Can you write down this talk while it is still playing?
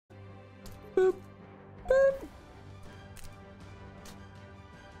Boop. Boop.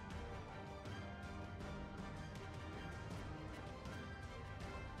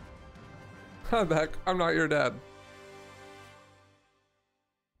 I'm back. I'm not your dad.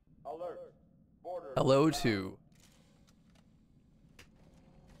 Alert. Border. Hello to.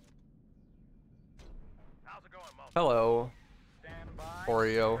 How's it going, Mo? Hello, Stand by.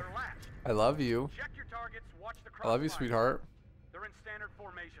 Oreo. Relax. I love you. Check your targets. Watch the I love you, crossfire. sweetheart. They're in standard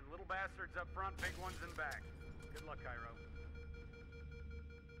formation. Little bastards up front, big ones in back. Good luck, Cairo.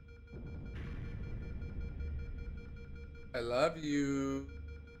 I love you.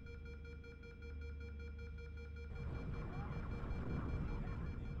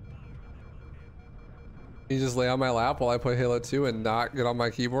 You just lay on my lap while I play Halo 2 and not get on my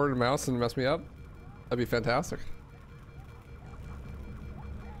keyboard and mouse and mess me up? That'd be fantastic.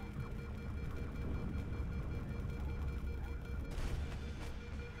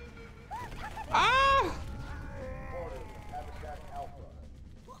 Ah!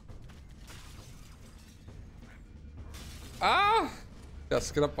 Ah! Yes,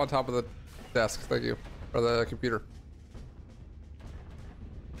 get up on top of the desk, thank you. Or the computer.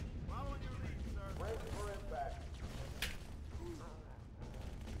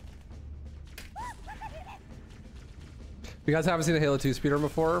 You guys haven't seen a Halo 2 speedrun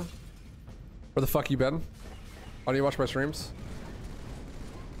before? Where the fuck you been? Why don't you watch my streams?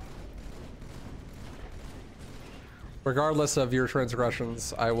 Regardless of your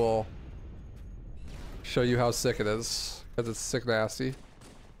transgressions, I will show you how sick it is. Because it's sick nasty.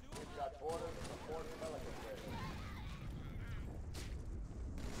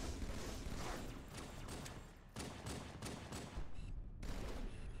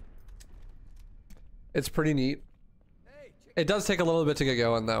 It's pretty neat. It does take a little bit to get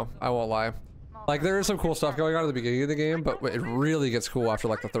going though, I won't lie. Like there is some cool stuff going on at the beginning of the game, but it really gets cool after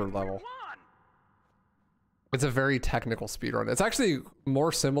like the third level. It's a very technical speedrun. It's actually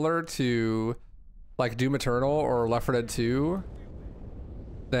more similar to like Doom Eternal or Left 4 Dead 2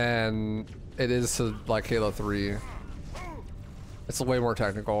 than it is to like Halo 3. It's way more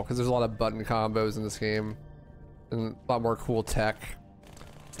technical because there's a lot of button combos in this game and a lot more cool tech.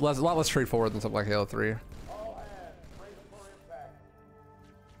 It's a lot less straightforward than something like Halo 3.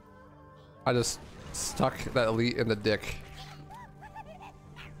 I just stuck that elite in the dick.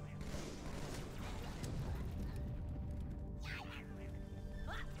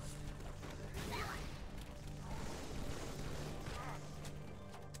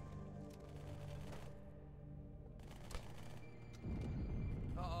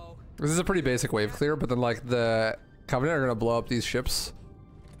 This is a pretty basic wave clear, but then like the Covenant are gonna blow up these ships.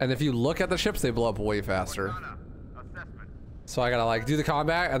 And if you look at the ships, they blow up way faster. So I gotta like do the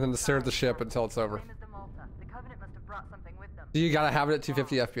combat and then stare at the ship until it's over. Do you gotta have it at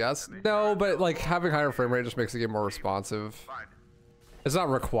 250 FPS? No, but like having higher frame rate just makes the game more responsive. It's not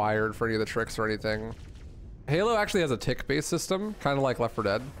required for any of the tricks or anything. Halo actually has a tick-based system, kind of like Left 4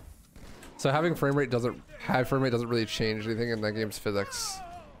 Dead. So having high frame rate doesn't really change anything in the game's physics.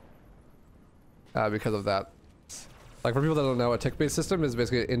 Because of that. Like for people that don't know, a tick-based system is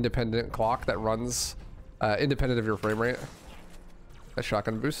basically an independent clock that runs independent of your frame rate. A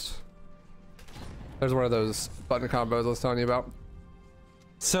shotgun boost. There's one of those button combos I was telling you about.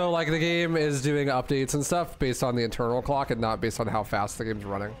 So like the game is doing updates and stuff based on the internal clock and not based on how fast the game's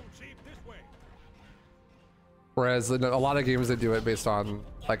running. Whereas in a lot of games they do it based on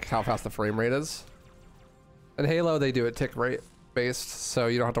like how fast the frame rate is. In Halo they do it tick rate based, so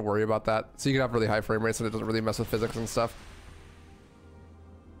you don't have to worry about that. So you can have really high frame rates and it doesn't really mess with physics and stuff.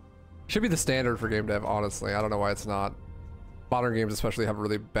 Should be the standard for game dev, honestly. I don't know why it's not. Modern games especially have a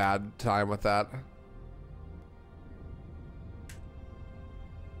really bad time with that.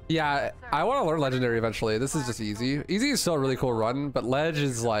 Yeah, I want to learn Legendary eventually. This is just easy. Easy is still a really cool run, but Ledge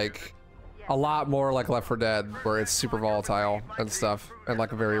is like a lot more like Left 4 Dead, where it's super volatile and stuff, and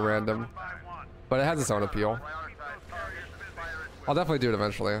like very random. But it has its own appeal. I'll definitely do it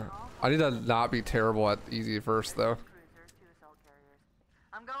eventually. I need to not be terrible at easy first, though.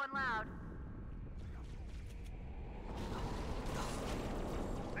 I'm going loud.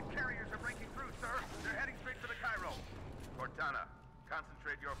 The carriers are breaking through, sir. They're heading straight for the Cairo. Cortana,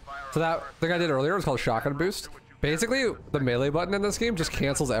 concentrate your fire. So that thing I did earlier was called shotgun boost. Basically, the melee button in this game just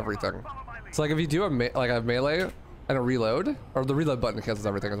cancels everything. So like if you do a melee and a reload, or the reload button cancels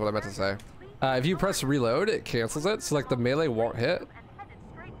everything is what I meant to say. If you press reload, it cancels it, so like the melee won't hit.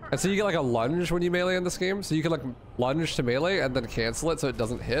 And so you get like a lunge when you melee in this game, so you can like lunge to melee and then cancel it so it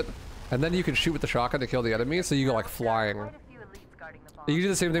doesn't hit. And then you can shoot with the shotgun to kill the enemy, so you go like flying. You can do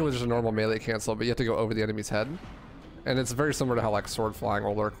the same thing with just a normal melee cancel, but you have to go over the enemy's head. And it's very similar to how like sword flying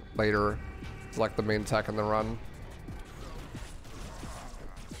will lurk later. It's like the main tech in the run.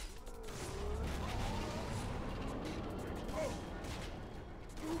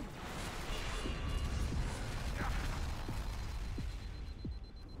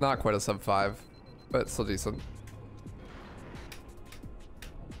 Not quite a sub 5, but still decent. Do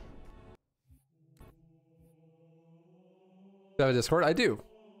you have a Discord? I do.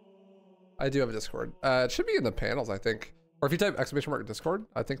 I do have a Discord. It should be in the panels, I think. Or if you type ! Discord,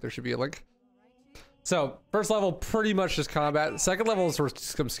 I think there should be a link. So, first level, pretty much just combat. Second level is where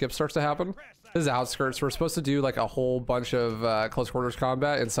some skip starts to happen. This is outskirts. We're supposed to do like a whole bunch of close quarters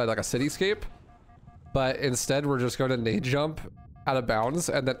combat inside like a cityscape. But instead, we're just going to nade jump out of bounds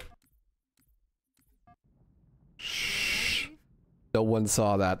and then... Shh. No one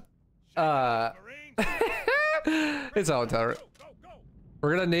saw that. It's all intolerant.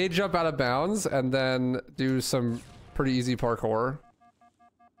 We're gonna nade jump out of bounds and then do some pretty easy parkour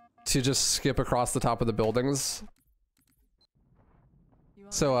to just skip across the top of the buildings.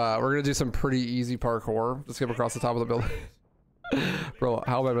 So we're gonna do some pretty easy parkour to skip across the top of the building. Bro,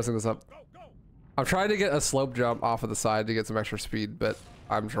 how am I messing this up? I'm trying to get a slope jump off of the side to get some extra speed, but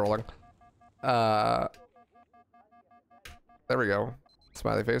I'm trolling. There we go.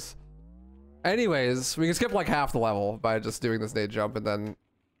 Smiley face. Anyways, we can skip like half the level by just doing this nade jump and then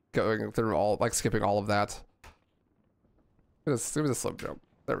going through all, like skipping all of that. Give me the slope jump.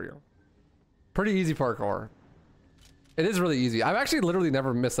 There we go. Pretty easy parkour. It is really easy. I've actually literally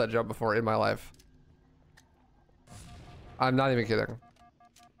never missed that jump before in my life. I'm not even kidding.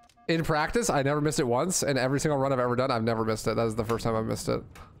 In practice, I never missed it once, and every single run I've ever done, I've never missed it. That is the first time I've missed it.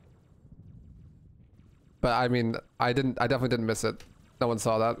 But I mean, I definitely didn't miss it. No one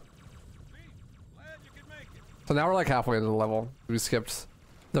saw that. So now we're like halfway into the level. We skipped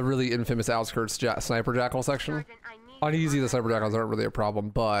the really infamous outskirts sniper jackal section. On easy, the sniper jackals aren't really a problem,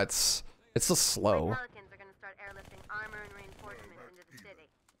 but it's still slow.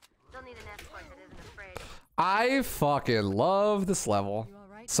 I fucking love this level.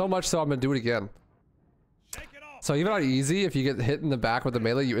 So much so I'm gonna do it again. So even on easy, if you get hit in the back with the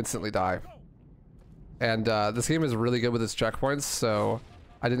melee, you instantly die. And this game is really good with its checkpoints, so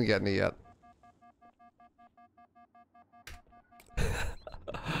I didn't get any yet.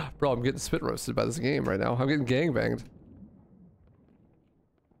 Bro, I'm getting spit roasted by this game right now. I'm getting gangbanged.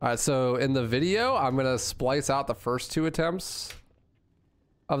 Alright, so in the video, I'm gonna splice out the first 2 attempts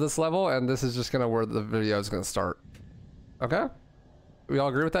of this level, and this is just gonna where the video is gonna start. Okay? We all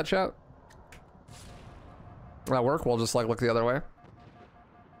agree with that, chat? That work? We'll just like look the other way.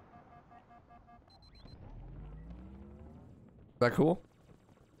 That cool?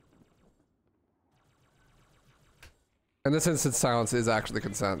 In this instance, silence is actually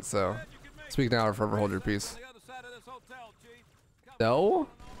consent, so speak now or forever hold your peace. No?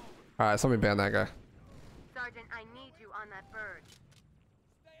 Alright, so let me ban that guy. Sergeant, I need you on that bird.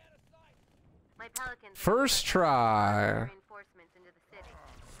 My pelicans First try. reinforcements into the city.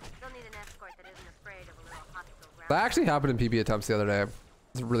 They'll need an escort that isn't afraid of a little hostile ground. That actually happened in PB attempts the other day.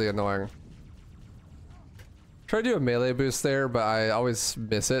 It's really annoying. Try to do a melee boost there, but I always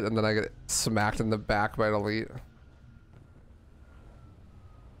miss it, and then I get smacked in the back by an elite.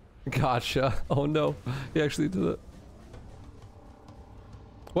 Gotcha. Oh no, he actually did it.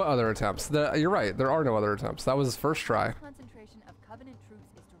 What other attempts? You're right, there are no other attempts. That was his first try. Concentration of Covenant troops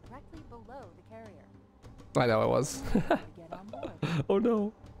is directly below the carrier. I know it was. Get on board. Oh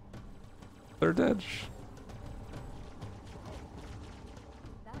no. They're dead.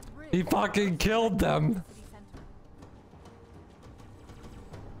 He fucking killed them.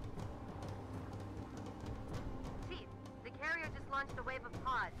 Chief, the carrier just launched a wave of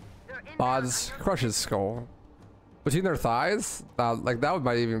pods. They're in Pods crush his skull. Between their thighs? Like that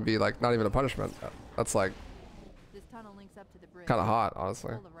might even be like not even a punishment. That's like This tunnel links up to the bridge. kind of hot,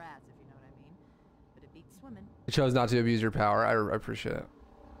 honestly. Full of rats, if you know what I mean. But it beats swimming. You chose not to abuse your power. I appreciate it.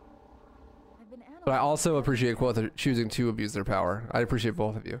 I've been But I also appreciate Quoth choosing to abuse their power. I appreciate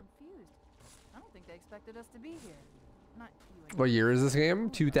both of you. confused. I don't think they expected us to be here. Not you. What year is this game?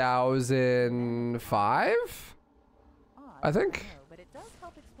 2005? Odd, I think. know, but it does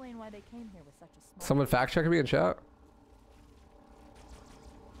help explain why they came here with such a small. Someone fact check me in chat.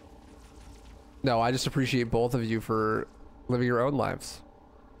 No, I just appreciate both of you for living your own lives.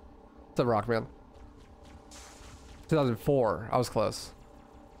 What's up, Rockman? 2004. I was close.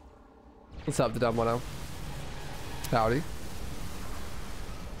 What's up, the dumb one? Howdy.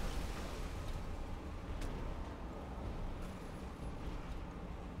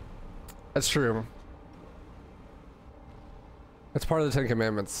 That's true. It's part of the 10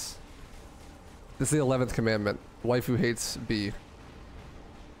 Commandments. This is the 11th commandment. Waifu hates B.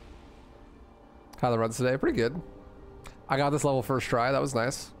 How the runs today? Pretty good. I got this level first try. That was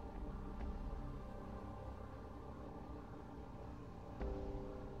nice.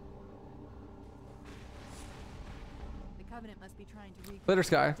 The Covenant must be trying to Later,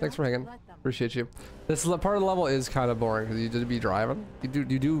 Sky. Thanks for hanging. Appreciate you. This part of the level is kind of boring because you did be driving. You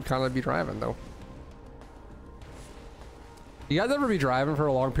do kind of be driving though. You guys ever be driving for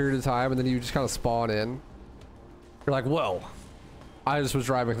a long period of time and then you just kind of spawn in? You're like, whoa. I just was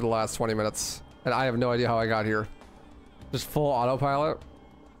driving for the last 20 minutes and I have no idea how I got here. Just full autopilot.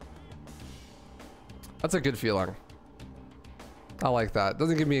 That's a good feeling. I like that.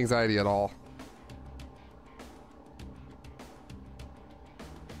 Doesn't give me anxiety at all.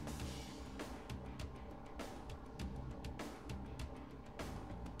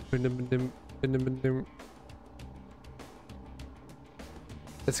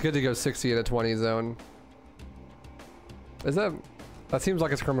 It's good to go 60 in a 20 zone. Is that seems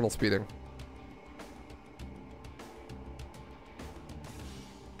like it's criminal speeding.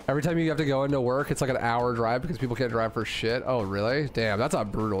 Every time you have to go into work, it's like an hour drive because people can't drive for shit. Oh, really? Damn, that's a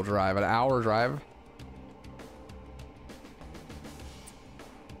brutal drive. An hour drive.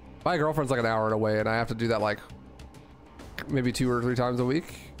 My girlfriend's like an hour away and I have to do that like maybe 2 or 3 times a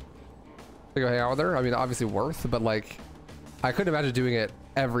week to go hang out with her. I mean, obviously worth, but like I couldn't imagine doing it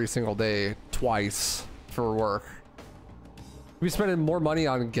every single day twice for work. You'd be spending more money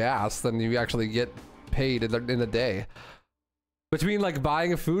on gas than you actually get paid in a day. Between like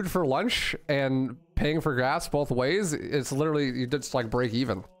buying food for lunch and paying for gas both ways, it's literally, you just like break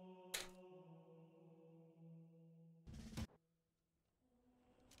even.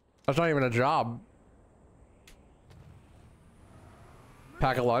 That's not even a job.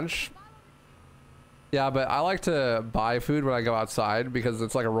 Pack a lunch. Yeah, but I like to buy food when I go outside because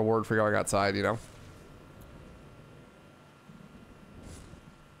it's like a reward for going outside, you know?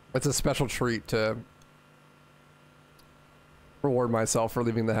 It's a special treat to reward myself for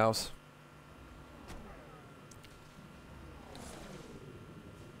leaving the house.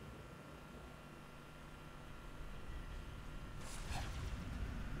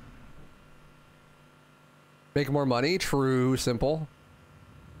 Make more money? True, simple.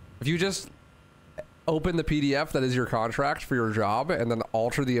 If you just open the PDF that is your contract for your job and then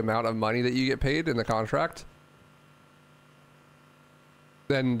alter the amount of money that you get paid in the contract,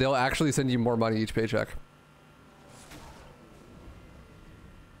 then they'll actually send you more money each paycheck.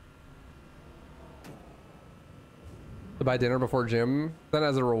 To buy dinner before gym, then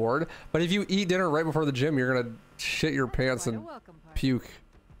as a reward. But if you eat dinner right before the gym, you're gonna shit your pants and puke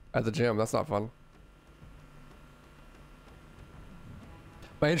at the gym. That's not fun.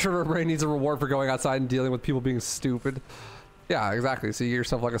 My introvert brain needs a reward for going outside and dealing with people being stupid. Yeah, exactly. So you get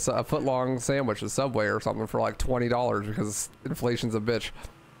yourself like a foot-long sandwich at Subway or something for like $20 because inflation's a bitch.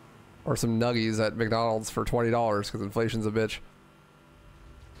 Or some nuggies at McDonald's for $20 because inflation's a bitch.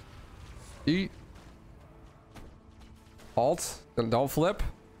 Eat. Halt. Don't flip.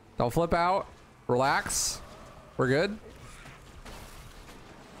 Don't flip out. Relax. We're good.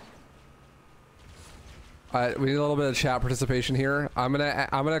 We need a little bit of chat participation here. I'm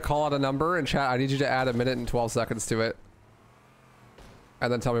gonna call out a number in chat. I need you to add 1 minute and 12 seconds to it,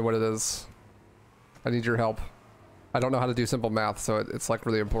 and then tell me what it is. I need your help. I don't know how to do simple math, so it's like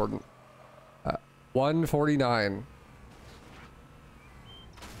really important. 149.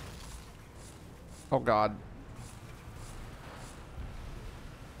 Oh God.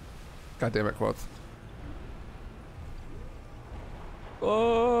 God damn it, quotes.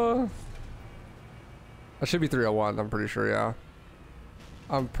 That should be 301, I'm pretty sure, yeah.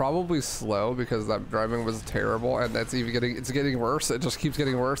 I'm probably slow because that driving was terrible and that's even it's getting worse. It just keeps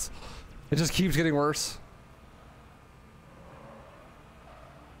getting worse. It just keeps getting worse.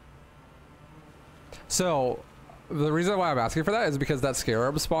 So, the reason why I'm asking for that is because that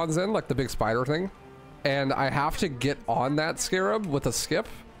scarab spawns in, like the big spider thing. And I have to get on that scarab with a skip.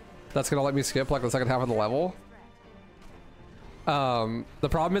 That's gonna let me skip like the second half of the level. The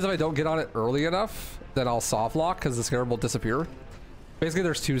problem is if I don't get on it early enough, then I'll soft lock because the scarab will disappear. Basically,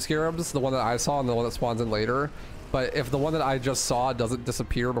 there's 2 scarabs, the one that I saw and the one that spawns in later. But if the one that I just saw doesn't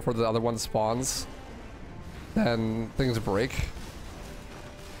disappear before the other one spawns, then things break.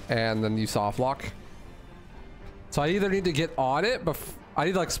 And then you soft lock. So I either need to get on it, I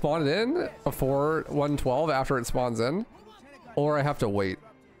need to like spawn it in before 112 after it spawns in, or I have to wait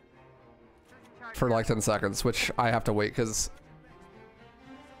for like 10 seconds, which I have to wait because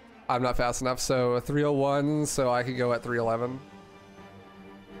I'm not fast enough. So 301, so I could go at 311.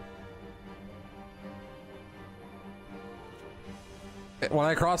 when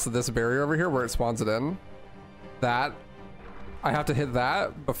I cross this barrier over here where it spawns it in, that I have to hit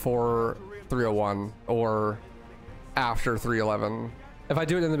that before 301 or after 311. If I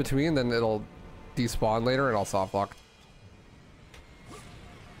do it in the between, then it'll despawn later and I'll soft lock.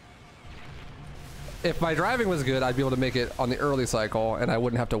 If my driving was good, I'd be able to make it on the early cycle and I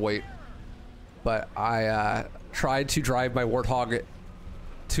wouldn't have to wait. But I tried to drive my Warthog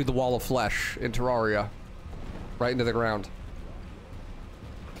to the wall of flesh in Terraria, right into the ground.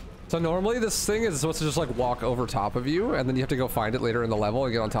 So normally this thing is supposed to just like walk over top of you and then you have to go find it later in the level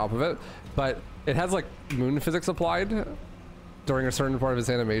and get on top of it. But it has like moon physics applied during a certain part of its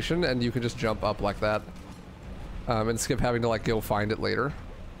animation and you can just jump up like that and skip having to like go find it later.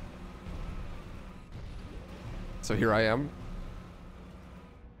 So here I am.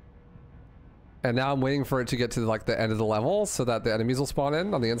 And now I'm waiting for it to get to like the end of the level so that the enemies will spawn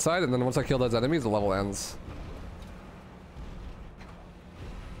in on the inside, and then once I kill those enemies, the level ends.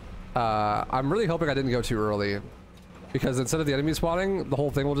 I'm really hoping I didn't go too early, because instead of the enemies spawning, the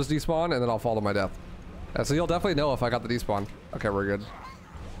whole thing will just despawn and then I'll fall to my death. So you'll definitely know if I got the despawn. Okay, we're good.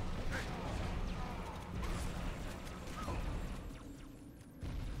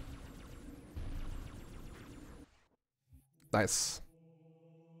 Nice.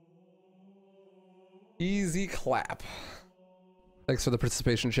 Easy clap. Thanks for the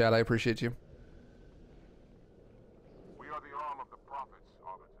participation, chat. I appreciate you. We are the arm of the prophets,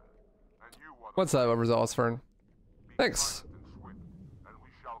 Arbiter. And you are What's up, Overzealous Fern? Thanks. silent and swift, and we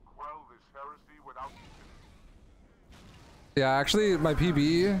shall quell this heresy without Yeah, actually, my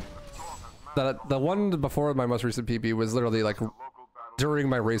PB, the one before my most recent PB was literally like during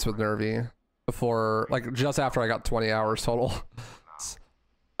my race with Nervy, before, like just after I got 20 hours total.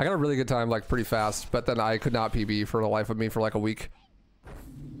 I got a really good time, like pretty fast, but then I could not PB for the life of me for like a week.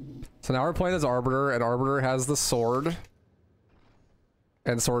 So now we're playing as Arbiter, and Arbiter has the sword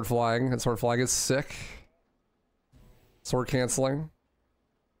and sword flying, and sword flying is sick. Sword canceling.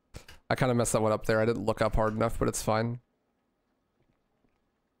 I kind of messed that one up there. I didn't look up hard enough, but it's fine.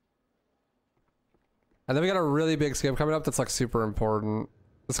 And then we got a really big skip coming up that's like super important.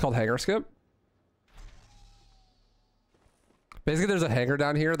 It's called Hangar Skip. Basically, there's a hangar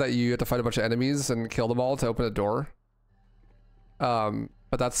down here that you have to fight a bunch of enemies and kill them all to open a door.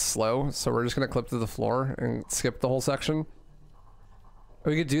 But that's slow, so we're just gonna clip to the floor and skip the whole section.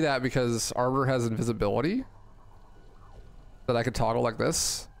 We could do that because Arbiter has invisibility that I could toggle like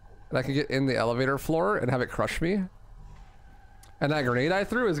this, and I can get in the elevator floor and have it crush me. And that grenade I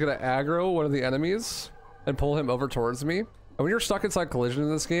threw is gonna aggro one of the enemies and pull him over towards me. And when you're stuck inside collision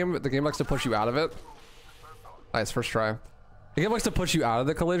in this game, the game likes to push you out of it. Nice, first try. The game likes to push you out of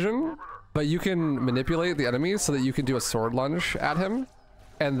the collision, but you can manipulate the enemies so that you can do a sword lunge at him,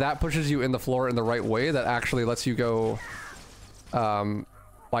 and that pushes you in the floor in the right way that actually lets you go,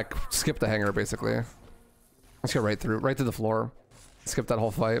 like skip the hangar basically. Let's go right through the floor, skip that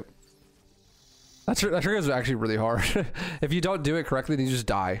whole fight. That trigger is actually really hard. If you don't do it correctly, then you just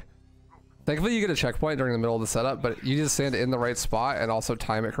die. Thankfully, you get a checkpoint during the middle of the setup, but you just stand in the right spot and also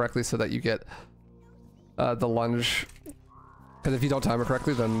time it correctly so that you get the lunge. Because if you don't time it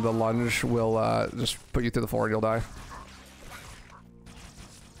correctly, then the lunge will just put you through the floor and you'll die.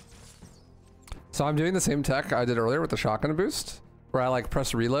 So I'm doing the same tech I did earlier with the shotgun boost, where I like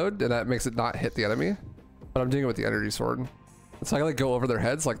press reload and that makes it not hit the enemy. But I'm doing it with the energy sword. So I like go over their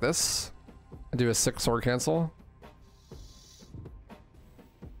heads like this and do a 6 sword cancel.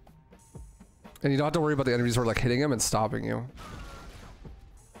 And you don't have to worry about the energy sword like hitting him and stopping you.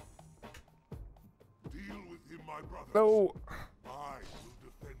 deal with him, my brother. No. I will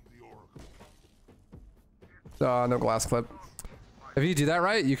defend the Oracle. No glass clip. If you do that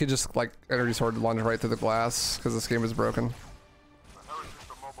right, you could just like energy sword lunge right through the glass because this game is broken. The heretics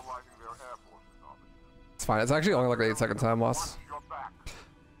are mobilizing their air forces, Arbiter. It's fine. It's actually only like an 8-second time loss. Watch your back.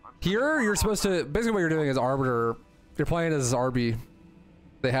 Here, you're supposed to, basically what you're doing is Arbiter, you're playing as RB.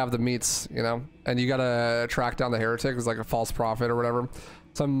 They have the meats, you know, and you gotta track down the heretic, it's like a false prophet or whatever.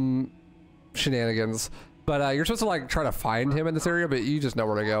 Some shenanigans. But you're supposed to like try to find him in this area, but you just know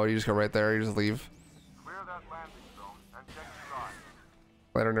where to go. You just go right there, you just leave. Clear that landing zone and get inside.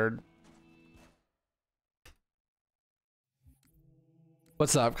 Later, nerd.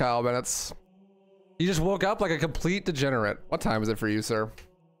 What's up, Kyle Bennett? You just woke up like a complete degenerate. What time is it for you, sir?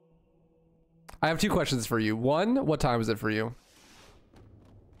 I have 2 questions for you. 1, what time is it for you?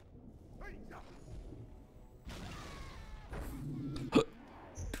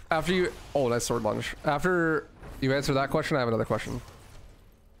 After you, oh, nice sword lunge. After you answer that question, I have another question.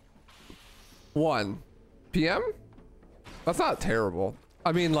 1 p.m. That's not terrible.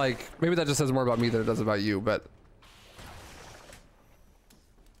 I mean, like, maybe that just says more about me than it does about you, but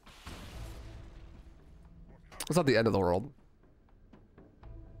It's not the end of the world.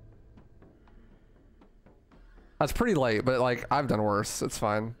 That's pretty late, but like I've done worse. It's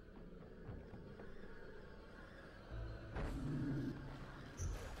fine.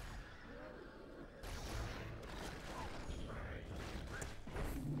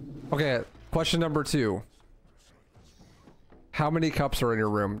 Okay, question number 2. How many cups are in your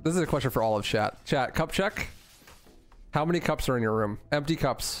room? This is a question for all of chat. Chat, cup check. How many cups are in your room? Empty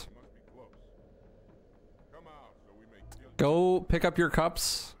cups. Go pick up your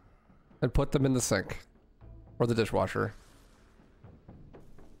cups and put them in the sink or the dishwasher.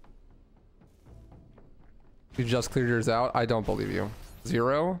 You just cleared yours out? I don't believe you.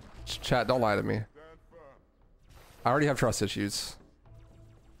 0? Chat, don't lie to me. I already have trust issues.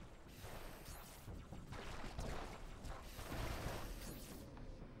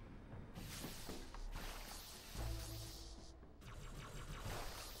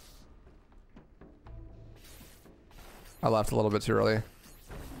 I left a little bit too early.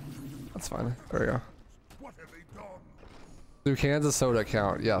 That's fine. There we go. What have they done? Do cans of soda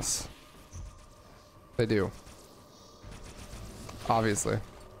count? Yes. They do. Obviously.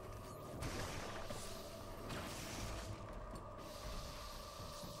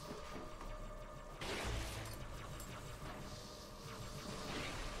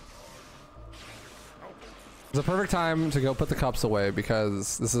 It's a perfect time to go put the cups away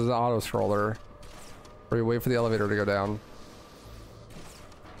because this is an auto scroller where you wait for the elevator to go down.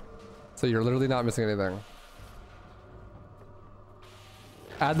 So you're literally not missing anything.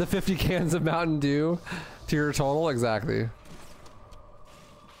 Add the 50 cans of Mountain Dew to your total. Exactly.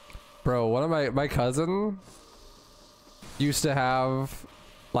 Bro, one of my cousin used to have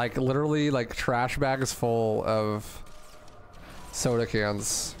like literally like trash bags full of soda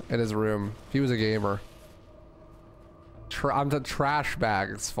cans in his room. He was a gamer. I'm the trash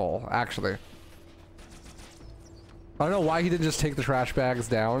bags full, actually. I don't know why he didn't just take the trash bags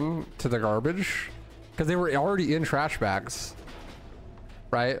down to the garbage, because they were already in trash bags,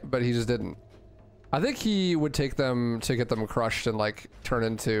 right? But he just didn't. I think he would take them to get them crushed and like turn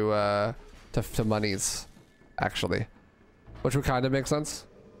into to monies, actually, which would kind of make sense.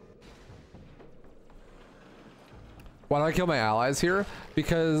 Why do I kill my allies here?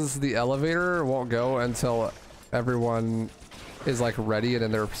 Because the elevator won't go until everyone is like ready and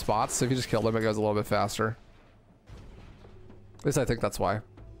in their spots. So if you just kill them, it goes a little bit faster. At least I think that's why.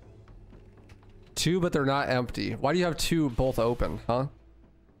 2, but they're not empty. Why do you have 2 both open, huh?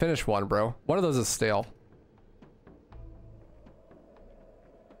 Finish one, bro. One of those is stale.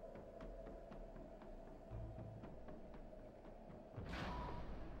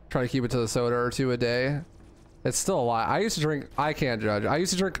 Try to keep it to the soda or 2 a day. It's still a lot. I used to drink, I can't judge. I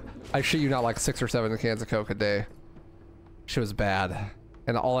used to drink, I shit you not, like 6 or 7 cans of Coke a day. Shit was bad.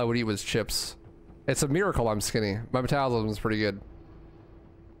 And all I would eat was chips. It's a miracle I'm skinny. My metabolism is pretty good.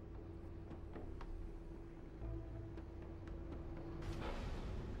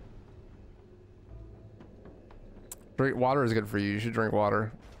 Drink water is good for you. You should drink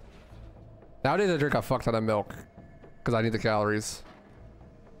water. Nowadays I drink a fuck ton of milk because I need the calories.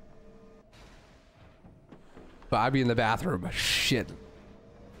 But I'd be in the bathroom shitting.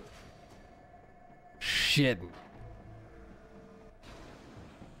 Shitting.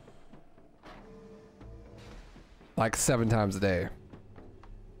 Like 7 times a day.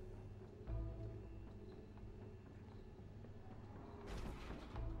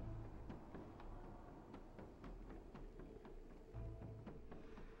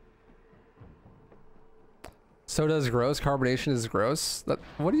 Soda is gross. Carbonation is gross.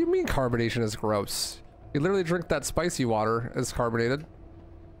 What do you mean carbonation is gross? You literally drink that spicy water as carbonated.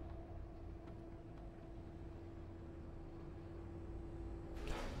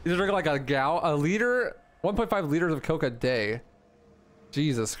 You drink like a liter, 1.5 liters of Coke a day.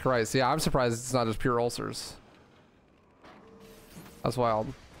 Jesus Christ. Yeah, I'm surprised it's not just pure ulcers. That's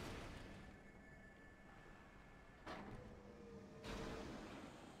wild.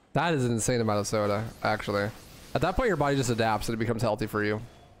 That is an insane amount of soda, actually. At that point, your body just adapts and it becomes healthy for you.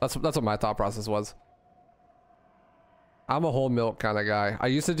 That's what my thought process was. I'm a whole milk kind of guy. I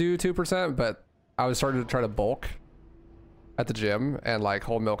used to do 2%, but I was starting to try to bulk at the gym, and like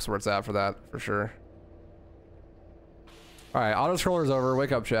whole milk's where it's at for that, for sure. All right, auto scroller's over.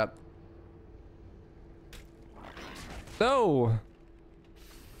 Wake up, chat. No,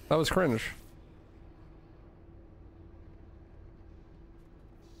 that was cringe.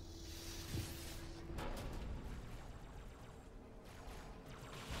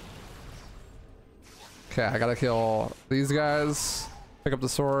 Okay, I gotta kill these guys. Pick up the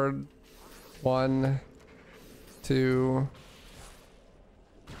sword. 1, 2.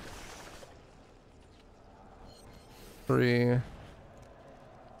 3.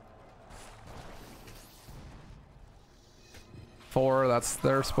 Four, that's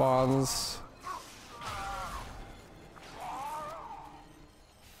their spawns.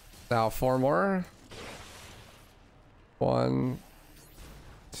 Now 4 more. 1,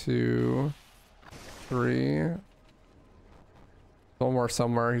 2, 3. One more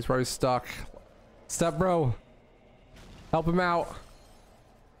somewhere. He's probably stuck. Step bro. Help him out.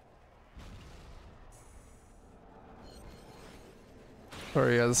 There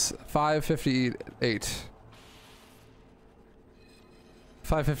he is. 558.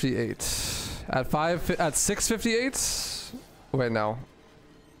 558. At 658? Wait, no.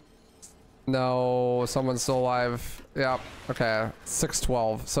 No, someone's still alive. Yeah, okay.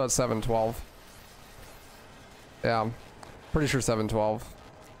 612. So it's 712. Yeah. Pretty sure 712.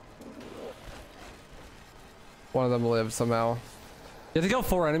 One of them lived somehow. You have to kill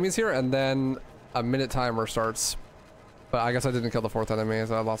 4 enemies here and then a minute timer starts. But I guess I didn't kill the 4th enemy,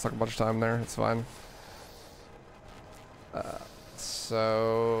 so I lost like a bunch of time there. It's fine.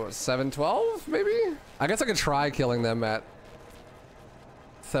 So 712 maybe? I guess I could try killing them at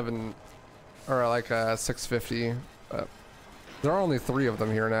 7 or like 650. But there are only 3 of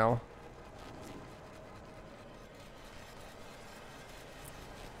them here now.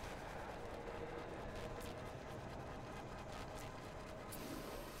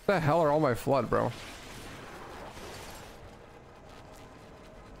 What the hell are all my flood, bro?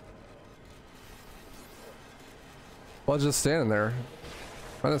 Blood's just standing there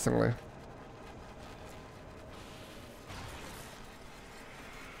menacingly.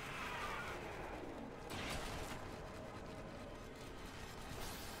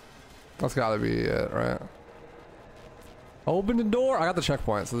 That's gotta be it, right? Open the door! I got the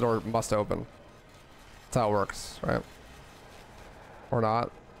checkpoint, so the door must open. That's how it works, right? Or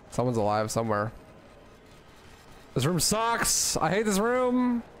not. Someone's alive somewhere. This room sucks! I hate this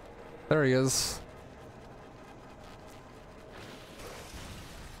room! There he is.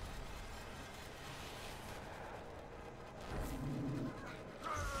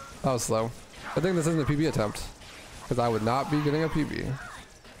 That was slow. I think this isn't a PB attempt. Because I would not be getting a PB.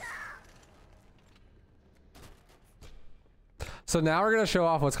 So now we're going to show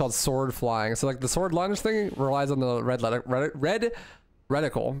off what's called sword flying. So like the sword lunge thing relies on the red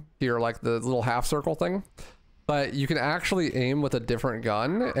reticle here, like the little half circle thing. But you can actually aim with a different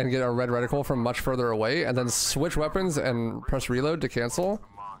gun and get a red reticle from much further away and then switch weapons and press reload to cancel.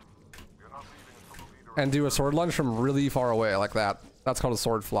 And do a sword lunge from really far away like that. That's called a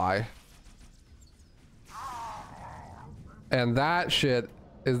sword fly. And that shit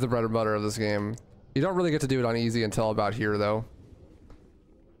is the bread and butter of this game. You don't really get to do it on easy until about here though.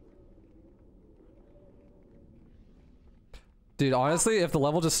 Dude, honestly, if the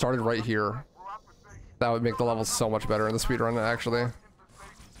level just started right here, that would make the level so much better in the speedrun, actually.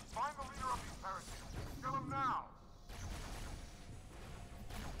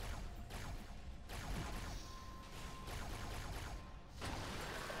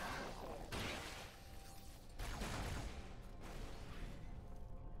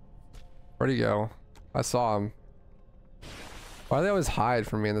 Where'd he go? I saw him. Why do they always hide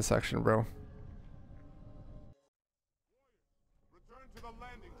from me in this section, bro?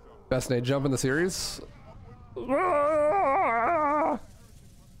 Best nade jump in the series?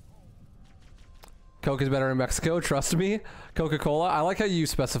 Coke is better in Mexico, trust me. Coca-Cola. I like how you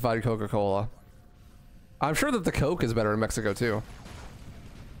specified Coca-Cola. I'm sure that the Coke is better in Mexico too.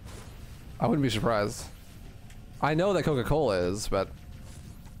 I wouldn't be surprised. I know that Coca-Cola is, but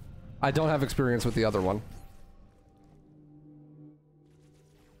I don't have experience with the other one.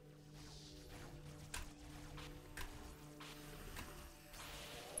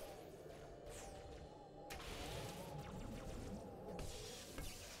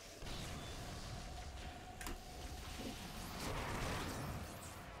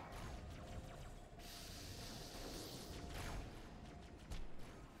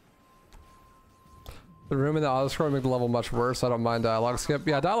 The room and the auto scroll make the level much worse. I don't mind dialogue skip.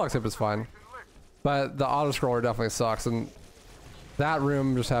 Yeah, dialogue skip is fine. But the auto scroller definitely sucks. And that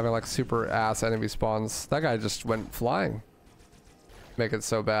room just having like super ass enemy spawns. That guy just went flying. Make it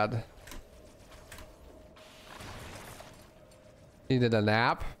so bad. Needed a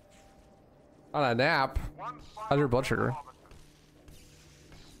nap? Not a nap. How's your blood sugar?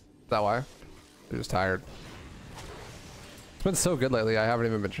 Is that why? You're just tired. It's been so good lately, I haven't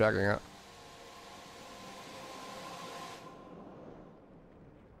even been checking it.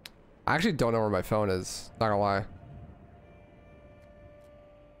 I actually don't know where my phone is, not gonna lie.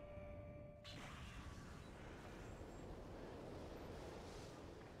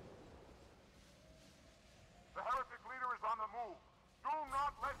 The heretic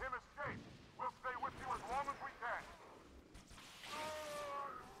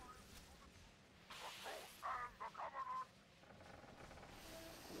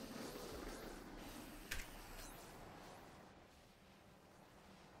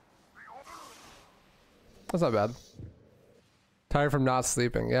That's not bad. Tired from not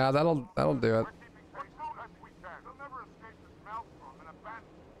sleeping. Yeah, that'll do it.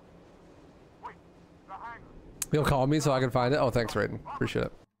 You'll call me so I can find it? Oh, thanks, Raiden. Appreciate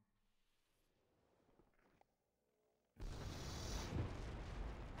it.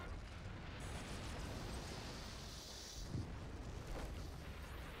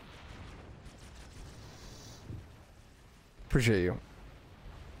 Appreciate you.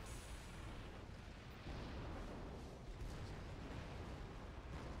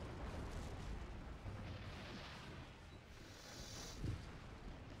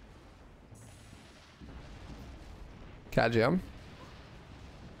 Cat Jam.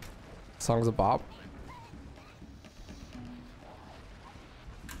 Song's a bop.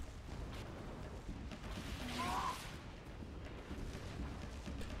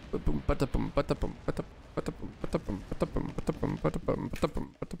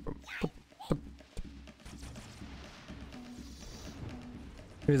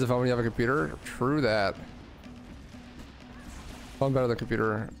 Use a phone when you have a computer? True that. Phone better than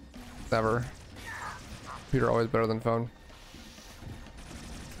computer. Never. Computer always better than phone.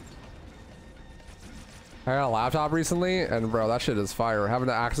 I got a laptop recently, and bro, that shit is fire. Having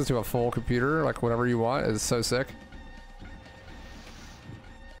access to a full computer, like whatever you want, is so sick.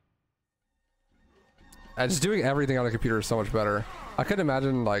 And just doing everything on a computer is so much better. I couldn't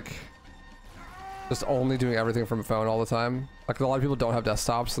imagine like just only doing everything from a phone all the time. Like a lot of people don't have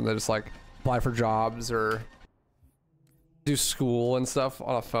desktops and they just like apply for jobs or do school and stuff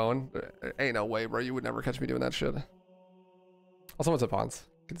on a phone. Ain't no way, bro. You would never catch me doing that shit. Also, what's up, Hans?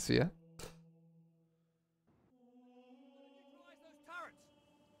 Good to see you.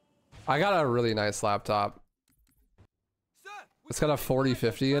 I got a really nice laptop. It's got a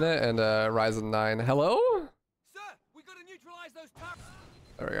 4050 in it and a Ryzen 9. Hello? Sir, we gotta neutralize those turrets.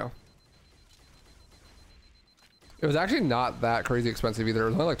 There we go. It was actually not that crazy expensive either. It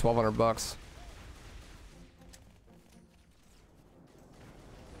was only like 1,200 bucks.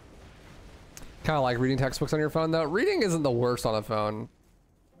 Kind of like reading textbooks on your phone though. Reading isn't the worst on a phone.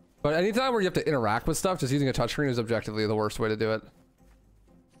 But anytime where you have to interact with stuff, just using a touchscreen is objectively the worst way to do it.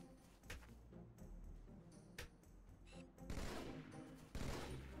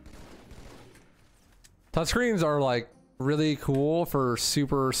 Touchscreens are like really cool for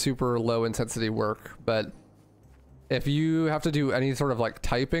super, super low intensity work, but if you have to do any sort of like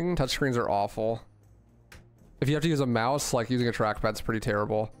typing, touchscreens are awful. If you have to use a mouse, like using a trackpad's pretty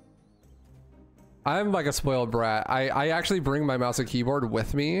terrible. I'm like a spoiled brat. I actually bring my mouse and keyboard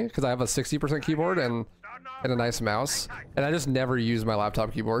with me because I have a 60% keyboard and a nice mouse, and I just never use my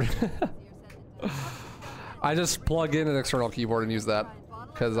laptop keyboard. I just plug in an external keyboard and use that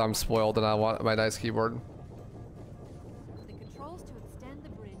because I'm spoiled and I want my nice keyboard.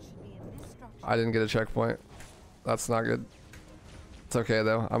 I didn't get a checkpoint. That's not good. It's okay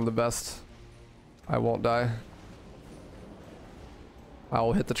though. I'm the best. I won't die. I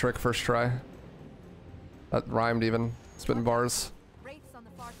will hit the trick first try. That rhymed even. Spitting bars.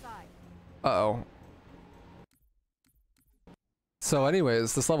 Uh-oh. So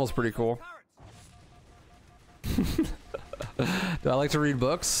anyways, this level's pretty cool. Do I like to read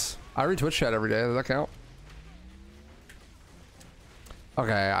books? I read Twitch chat every day. Does that count?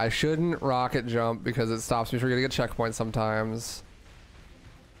 Okay, I shouldn't rocket jump because it stops me from getting a checkpoint sometimes.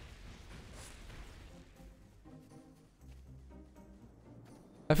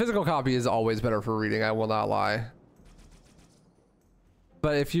 A physical copy is always better for reading, I will not lie.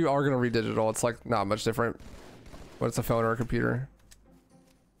 But if you are gonna read digital, it's like not much different when it's a phone or a computer.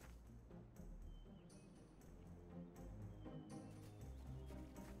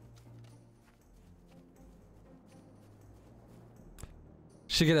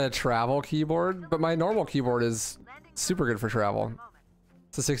 Should get a travel keyboard, but my normal keyboard is super good for travel.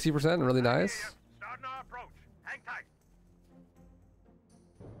 It's a 60% and really nice. Starting our approach. Hang tight.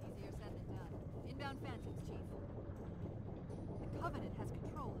 Easier said than done. Inbound Phantoms, Chief. The Covenant has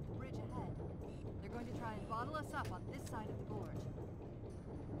control of the bridge ahead. They're going to try and bottle us up on this side of the gorge.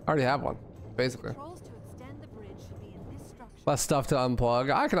 I already have one, basically. Controls to extend the bridge should be in this structure. Less stuff to unplug.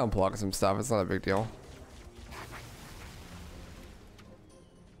 I can unplug some stuff. It's not a big deal.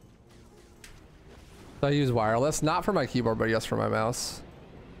 I use wireless, not for my keyboard, but yes for my mouse.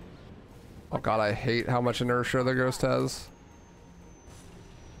 Oh god, I hate how much inertia the Ghost has.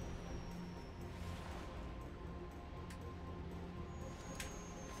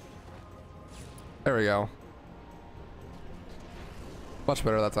 There we go. Much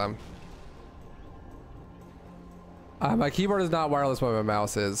better that time. My keyboard is not wireless, but my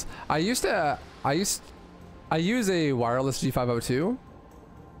mouse is. I use a wireless G502.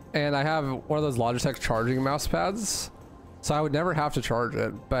 and I have one of those Logitech charging mouse pads, so I would never have to charge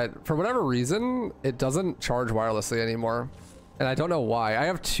it. But for whatever reason, it doesn't charge wirelessly anymore, and I don't know why. I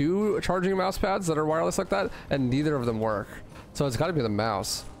have 2 charging mouse pads that are wireless like that, and neither of them work. So it's got to be the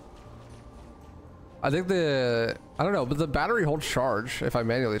mouse. I think I don't know, but the battery holds charge if I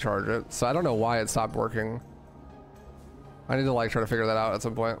manually charge it, so I don't know why it stopped working. I need to like try to figure that out at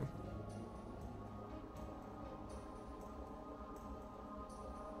some point.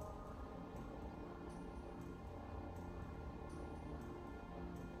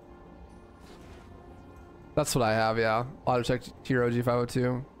 That's what I have, yeah. Logitech Hero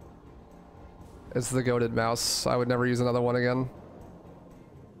G502. It's the goated mouse. I would never use another one again.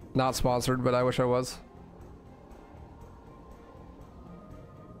 Not sponsored, but I wish I was.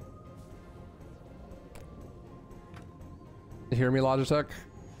 You hear me, Logitech?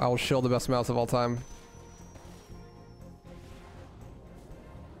 I will shill the best mouse of all time.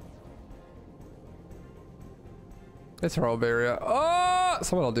 It's Robe area. Oh!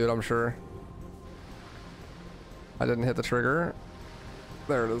 Someone will do it, I'm sure. I didn't hit the trigger.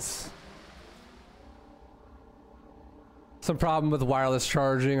 There it is. Some problem with wireless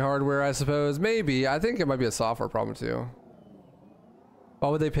charging hardware, I suppose. Maybe. I think it might be a software problem too. Why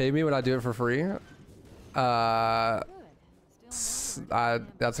would they pay me when I do it for free? That's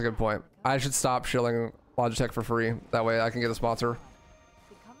a good point. I should stop shilling Logitech for free. That way I can get a sponsor.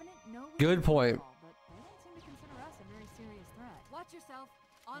 Good point.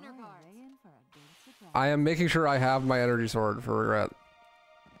 I am making sure I have my energy sword for regret.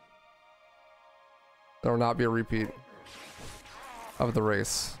 There will not be a repeat of the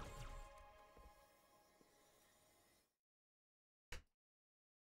race.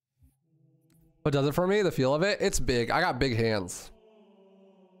 What does it for me? The feel of it? It's big. I got big hands.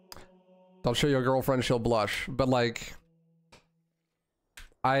 Don't show your girlfriend, she'll blush. But like,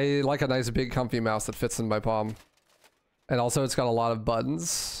 I like a nice big comfy mouse that fits in my palm. And also it's got a lot of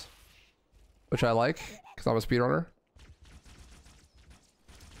buttons, which I like because I'm a speedrunner.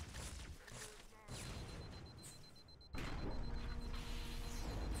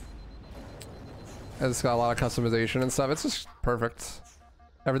 And it's got a lot of customization and stuff. It's just perfect.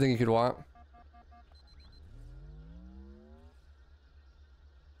 Everything you could want.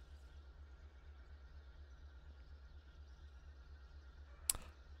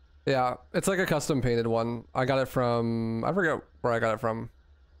 Yeah, it's like a custom painted one. I got it from, I forget where I got it from.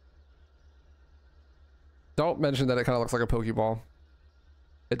 Don't mention that it kind of looks like a Pokeball.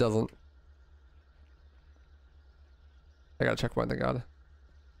 It doesn't. I gotta check my thing out.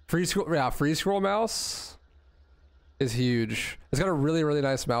 Free scroll, yeah, free scroll mouse is huge. It's got a really, really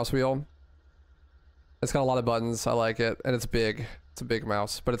nice mouse wheel. It's got a lot of buttons. I like it, and it's big. It's a big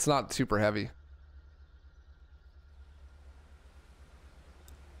mouse, but it's not super heavy.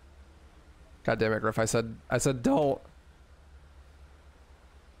 God damn it, Griff! I said don't.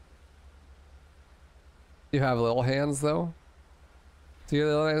 You have little hands though. So you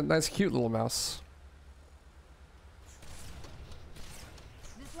have a nice, cute little mouse.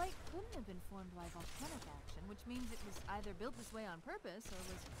 This lake couldn't have been formed by volcanic action, which means it was either built this way on purpose or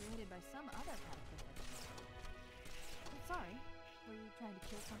was created by some other cataclysm. I'm sorry, were you trying to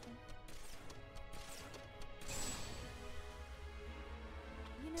kill something?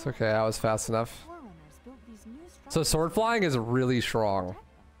 It's okay, I was fast enough. So sword flying is really strong.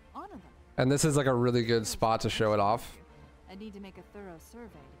 And this is like a really good spot to show it off. I need to make a thorough survey.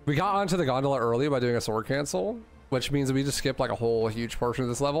 We got onto the gondola early by doing a sword cancel, which means we just skipped like a whole huge portion of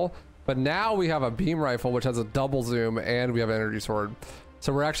this level. But now we have a beam rifle, which has a double zoom, and we have an energy sword.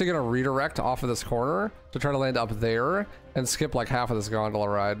 So we're actually gonna redirect off of this corner to try to land up there and skip like half of this gondola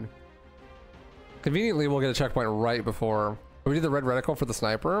ride. Conveniently, we'll get a checkpoint right before. We do the red reticle for the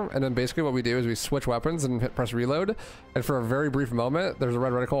sniper, and then basically what we do is we switch weapons and press reload, and for a very brief moment, there's a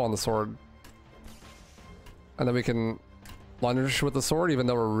red reticle on the sword. And then we can lunge with the sword, even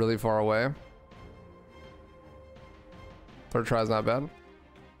though we're really far away. Third try's not bad.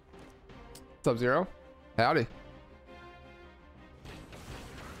 Sub-Zero. Howdy.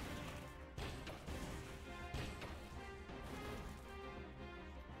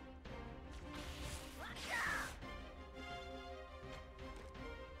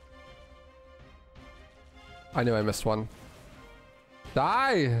 I knew I missed one.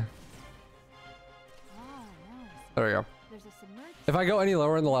 Die! There we go. If I go any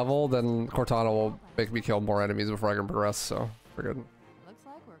lower in the level, then Cortana will make me kill more enemies before I can progress, so we're good. Looks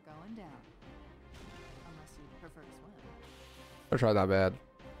like we're going down. Unless you prefer to swim. I tried that bad.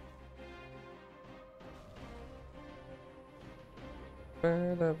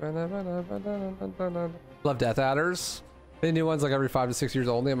 Love Death Adders. The new ones like every 5 to 6 years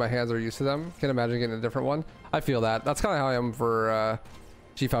only, and my hands are used to them. Can't imagine getting a different one. I feel that. That's kind of how I am for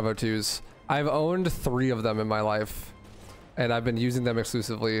G502s. I've owned 3 of them in my life, and I've been using them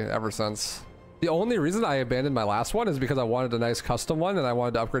exclusively ever since. The only reason I abandoned my last one is because I wanted a nice custom one, and I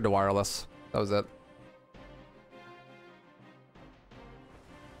wanted to upgrade to wireless. That was it.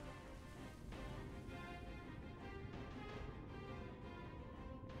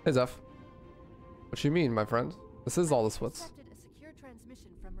 Hey Zeph. What you mean, my friend? This is all the splits. Accepted a secure transmission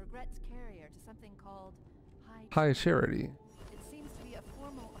from Regret's carrier to something called High Charity. It seems to be a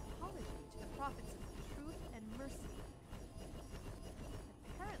formal apology to the prophets of truth and mercy.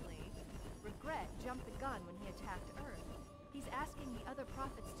 Apparently, Regret jumped the gun when he attacked Earth. He's asking the other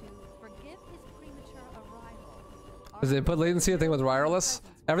prophets to forgive his premature arrival. Is input latency a thing with wireless?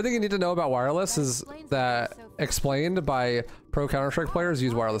 Everything you need to know about wireless is that explained by pro Counter-Strike players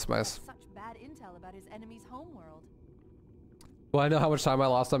use wireless mice. Such bad intel about his enemy's homeworld. Well, I know how much time I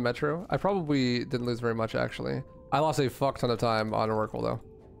lost on Metro. I probably didn't lose very much, actually. I lost a fuck ton of time on Oracle, though.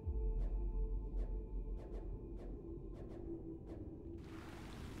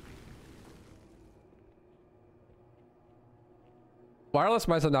 Wireless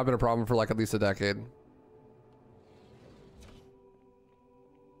mice have not been a problem for like at least a decade.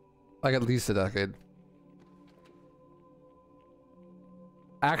 Like at least a decade.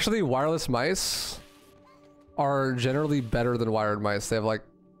 Actually, wireless mice are generally better than wired mice. They have like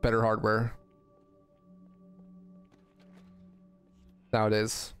better hardware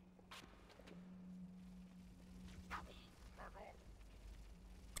nowadays.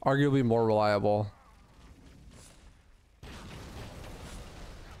 Arguably more reliable.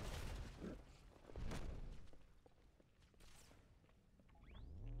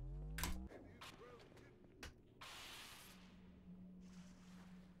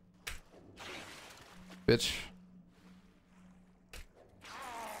 Bitch.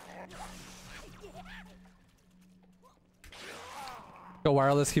 Go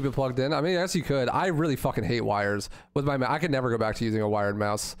wireless, keep it plugged in. I mean, I guess you could. I really fucking hate wires. With my I could never go back to using a wired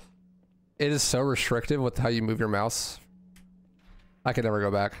mouse. It is so restrictive with how you move your mouse. I could never go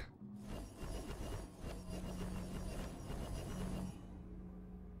back.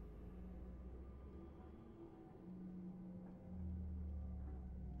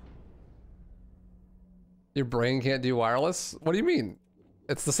 Your brain can't do wireless? What do you mean?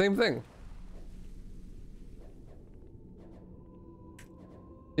 It's the same thing.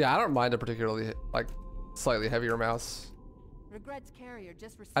 Yeah, I don't mind a particularly like slightly heavier mouse. Regret's carrier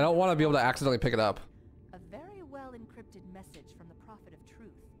just received I don't want to be able to accidentally pick it up. a very well encrypted message from the prophet of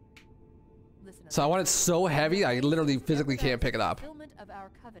truth. Listen, So I want it so heavy I literally physically can't pick it up. Fulfillment of our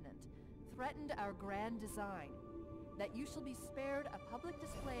covenant threatened our grand design. That you shall be spared a public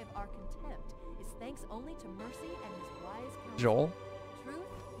display of our contempt is thanks only to mercy and his wise counsel. Joel? Truth,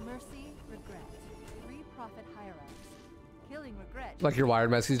 mercy, regret. 3 prophet hierarchs. Killing regret. Like your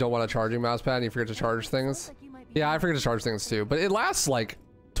wired mice, you don't want a charging mouse pad and you forget to charge things. Yeah, I forget to charge things too, but it lasts like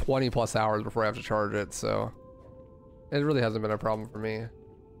 20 plus hours before I have to charge it, so it really hasn't been a problem for me.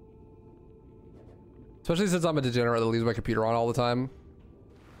 Especially since I'm a degenerate that leaves my computer on all the time.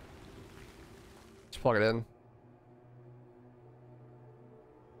 Just plug it in.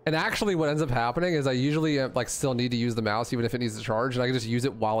 And actually what ends up happening is I usually like still need to use the mouse even if it needs to charge, and I can just use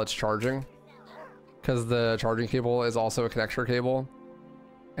it while it's charging. Because the charging cable is also a connector cable.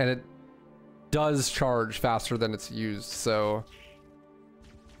 And it does charge faster than it's used, so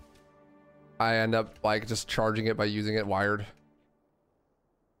I end up like just charging it by using it wired.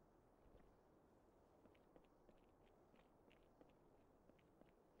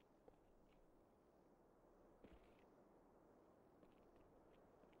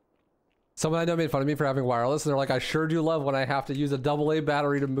 Someone I know made fun of me for having wireless, and they're like, I sure do love when I have to use a AA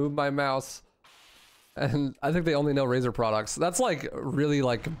battery to move my mouse. And I think they only know Razer products. That's like really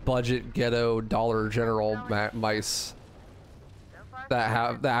like budget ghetto Dollar General mice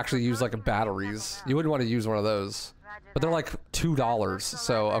that actually use like batteries. You wouldn't want to use one of those, but they're like $2,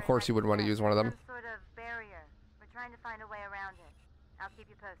 so of course you wouldn't want to use one of them. Some sort of barrier. We're trying to find a way around it. I'll keep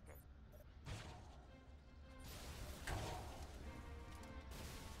you posted.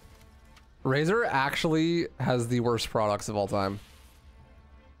 Razer actually has the worst products of all time.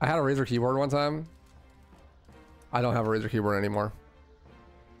 I had a Razer keyboard one time. I don't have a Razer keyboard anymore.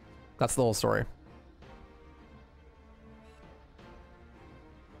 That's the whole story.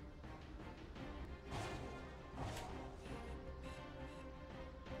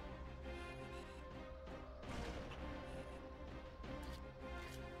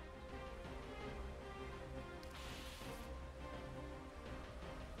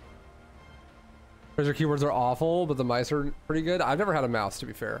 Razer keyboards are awful, but the mice are pretty good. I've never had a mouse, to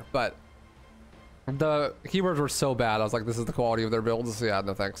be fair, but the keyboards were so bad. I was like, this is the quality of their builds. So yeah,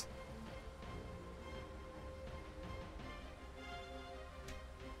 no thanks.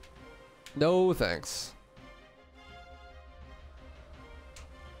 No thanks.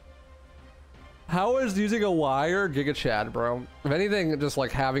 How is using a wire Giga Chad, bro? If anything, just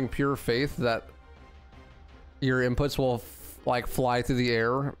like having pure faith that your inputs will like fly through the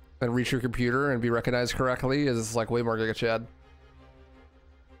air and reach your computer and be recognized correctly is like way more Giga Chad.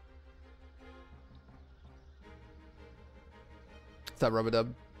 Is that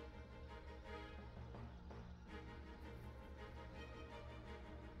Rub-a-Dub?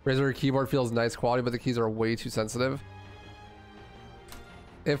 Razer keyboard feels nice quality, but the keys are way too sensitive.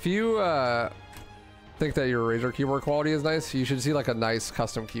 If you think that your Razer keyboard quality is nice, you should see like a nice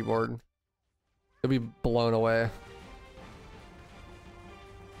custom keyboard. You'll be blown away.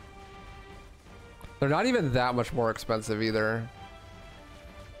 They're not even that much more expensive either.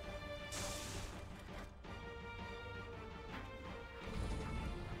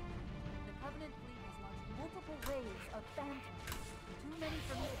 The Covenant fleet has launched multiple waves of phantoms. Too many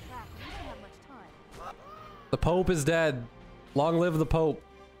for me to track. We don't have much time. The Pope is dead. Long live the Pope.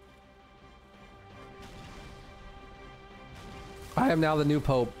 I am now the new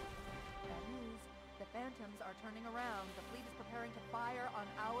Pope. Bad news. The phantoms are turning around. The fleet is preparing to fire on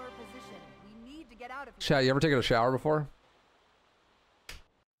our position. We need to get out of here. Chat, you ever taken a shower before?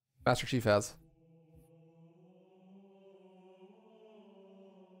 Master Chief has.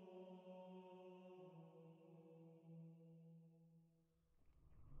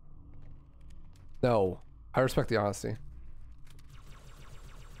 No. I respect the honesty.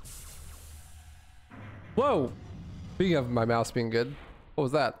 Whoa! Speaking of my mouse being good, what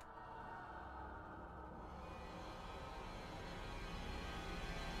was that?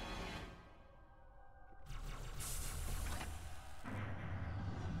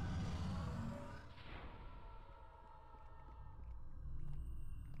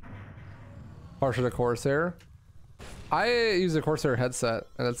 Partial to Corsair. I use a Corsair headset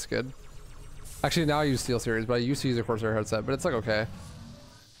and it's good. Actually, now I use SteelSeries, but I used to use a Corsair headset, but it's like okay.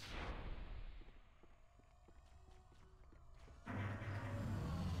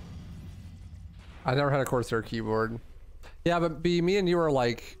 I never had a Corsair keyboard. Yeah, but me and you are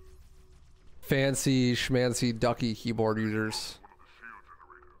like fancy schmancy ducky keyboard users.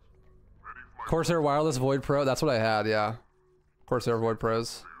 Corsair Wireless Void Pro, that's what I had, yeah. Corsair Void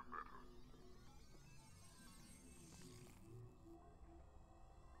Pros.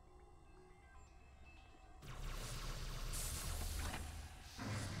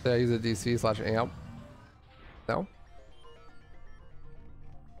 Did I use a DC/amp? No?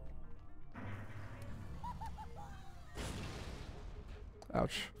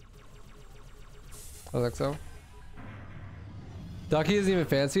 Ouch. I don't think so. Ducky isn't even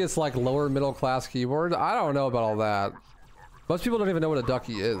fancy. It's like lower middle class keyboard. I don't know about all that. Most people don't even know what a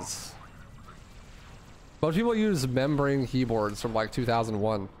Ducky is. Most people use membrane keyboards from like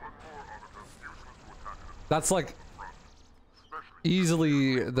 2001. That's like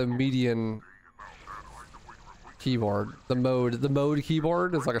easily the median keyboard. The mode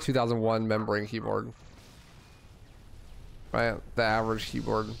keyboard is like a 2001 membrane keyboard. Right? The average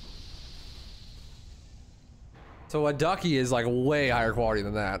keyboard. So a Ducky is like way higher quality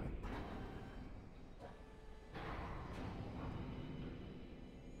than that.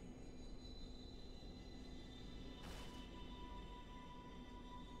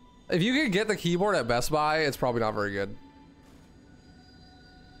 If you can get the keyboard at Best Buy, it's probably not very good.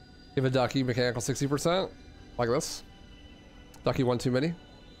 Give a Ducky mechanical 60%, like this. Ducky 1 too many.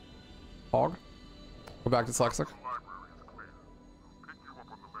 Hog. Go back to dyslexic.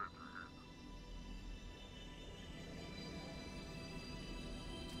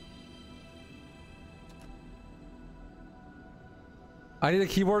 I need a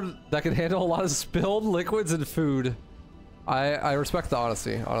keyboard that can handle a lot of spilled liquids and food. I respect the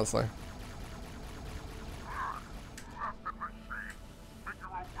honesty, honestly.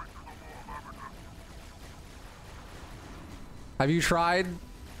 Have you tried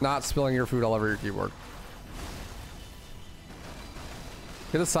not spilling your food all over your keyboard?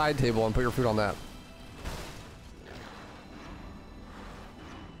 Get a side table and put your food on that.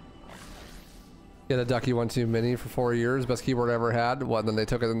 Get a Ducky 1-2 Mini for 4 years. Best keyboard I ever had. What, and then they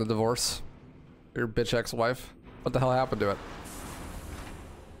took it in the divorce? Your bitch ex-wife? What the hell happened to it?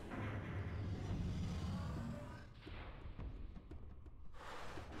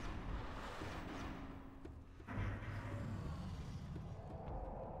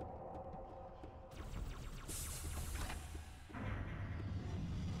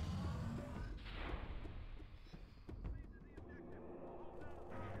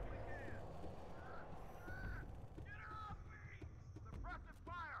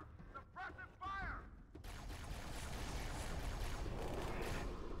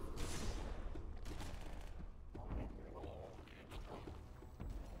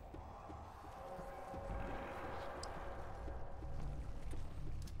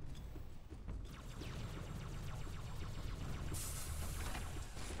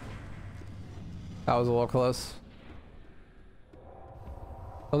 That was a little close.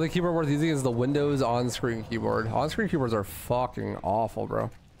 The only keyboard worth using is the Windows on-screen keyboard. On-screen keyboards are fucking awful, bro.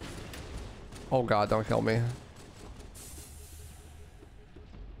 Oh god, don't kill me.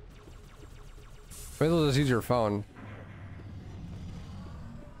 May as well just use your phone.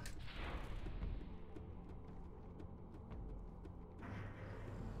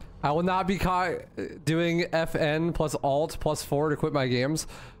 I will not be caught doing FN plus Alt plus 4 to quit my games.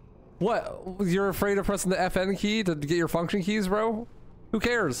 What? You're afraid of pressing the FN key to get your function keys, bro? Who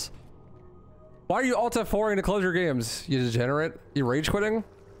cares? Why are you Alt F4ing to close your games, you degenerate? You rage quitting?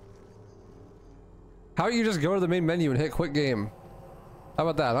 How about you just go to the main menu and hit quit game? How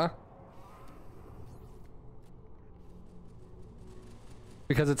about that, huh?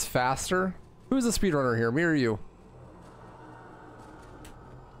 Because it's faster? Who's the speedrunner here, me or you?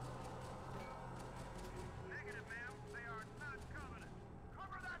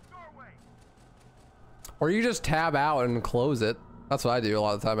 Or you just tab out and close it. That's what I do a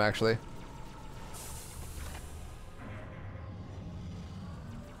lot of the time, actually.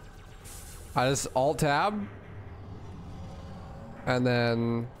 I just alt tab and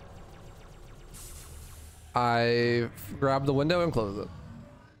then I grab the window and close it.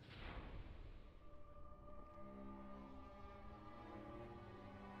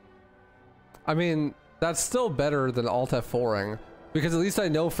 I mean, that's still better than Alt F4ing because at least I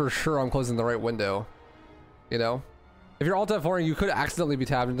know for sure I'm closing the right window. You know, if you're Alt F4ing, you could accidentally be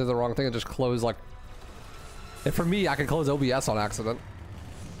tabbed into the wrong thing and just close like. And for me, I can close OBS on accident.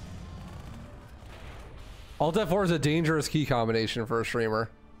 Alt F4 is a dangerous key combination for a streamer.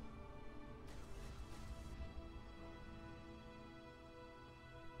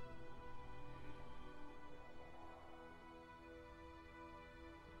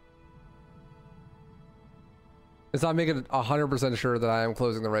 It's not making it 100% sure that I am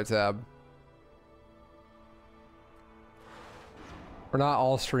closing the right tab. We're not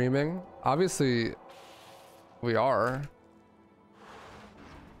all streaming. Obviously, we are.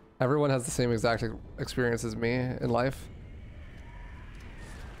 Everyone has the same exact experience as me in life.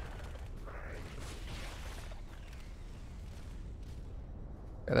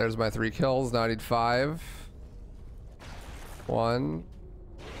 Okay, there's my 3 kills. Now I need 5. 1,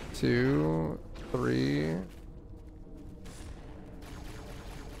 2, 3,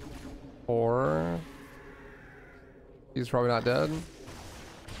 4. He's probably not dead.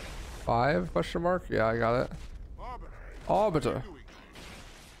 5 question mark? Yeah, I got it. Arbiter.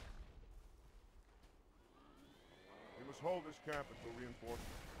 We must hold this camp until reinforcements.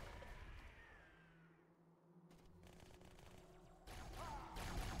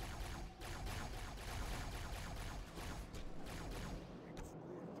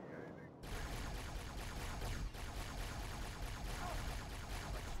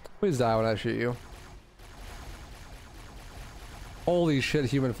 Please die when I shoot you. Holy shit,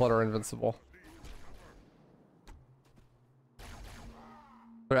 human flood are invincible.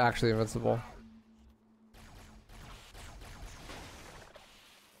 They're actually invincible.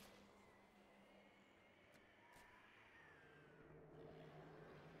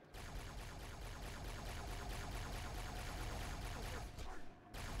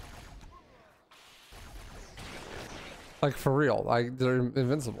 Like for real, like they're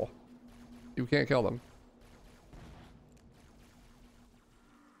invincible. You can't kill them.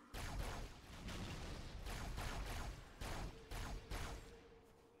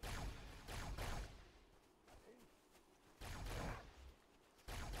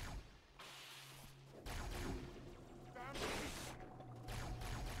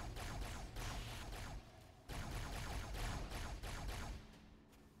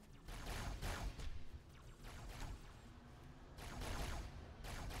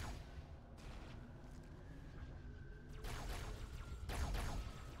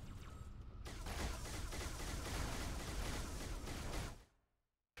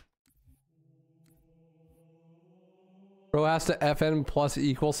 Bro has to FN plus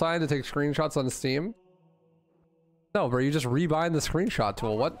equal sign to take screenshots on Steam. No, bro, you just rebind the screenshot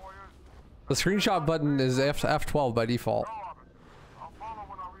tool. What? The screenshot button is F12 by default.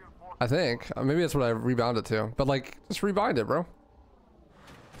 I think. Maybe that's what I rebound it to. But like, just rebind it, bro.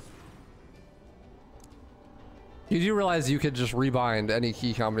 You do realize you could just rebind any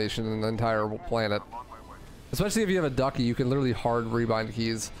key combination in the entire planet. Especially if you have a ducky, you can literally hard rebind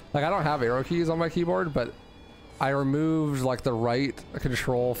keys. Like, I don't have arrow keys on my keyboard, but I removed like the right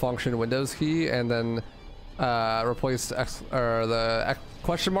control function Windows key and then replaced the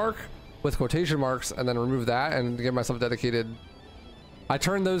question mark with quotation marks and then remove that and give myself dedicated. I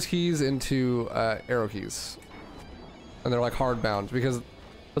turned those keys into arrow keys and they're like hard bound because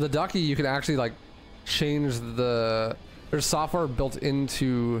with the ducky you can actually like change there's software built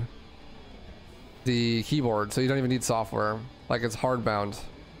into the keyboard, so you don't even need software. Like it's hard bound,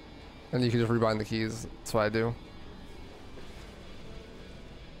 and you can just rebind the keys. That's what I do.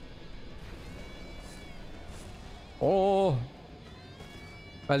 Oh,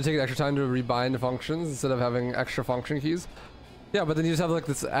 I had to take extra time to rebind functions instead of having extra function keys. Yeah, but then you just have like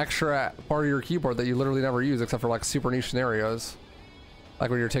this extra part of your keyboard that you literally never use except for like super niche scenarios. Like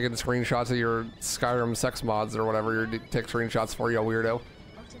when you're taking screenshots of your Skyrim sex mods or whatever, you take screenshots for, you weirdo.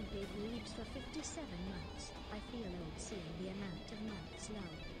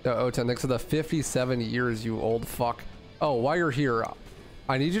 Oh, 10, thanks for the 57 years, you old fuck. Oh, while you're here,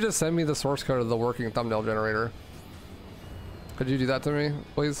 I need you to send me the source code of the working thumbnail generator. Could you do that to me,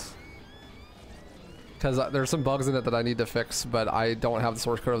 please? Because there's some bugs in it that I need to fix, but I don't have the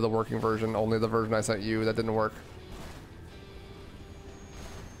source code of the working version, only the version I sent you that didn't work.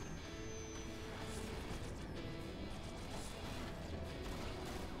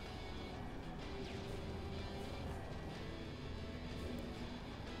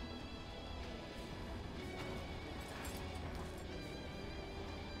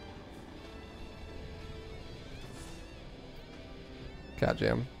 Cat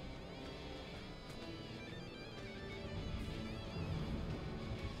jam.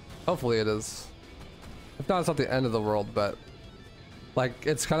 Hopefully it is. If not, it's not the end of the world, but like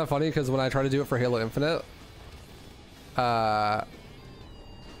it's kind of funny because when I try to do it for Halo Infinite,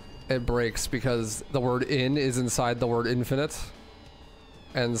 it breaks because the word in is inside the word infinite,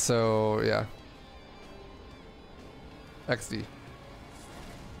 and so yeah. XD.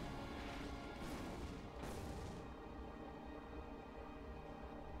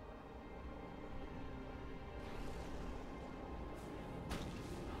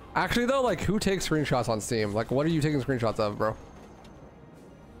 Actually though, like who takes screenshots on Steam? Like what are you taking screenshots of, bro?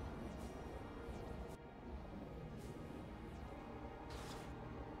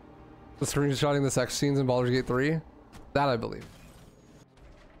 The screenshotting the sex scenes in Baldur's Gate 3? That I believe.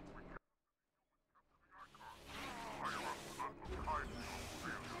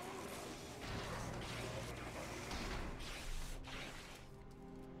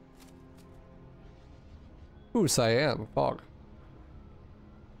 Ooh, Cyan, fog.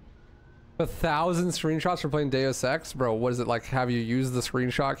 1,000 screenshots for playing Deus Ex? Bro, what is it like? Have you used the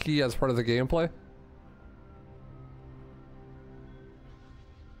screenshot key as part of the gameplay?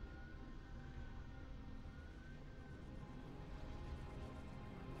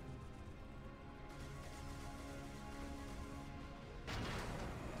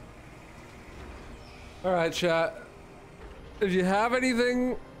 Alright, chat. If you have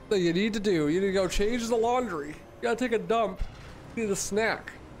anything that you need to do, you need to go change the laundry. You gotta take a dump. You need a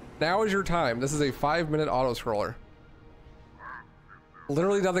snack. Now is your time. This is a 5-minute auto scroller.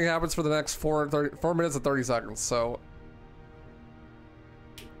 Literally nothing happens for the next 4 minutes and 30 seconds, so.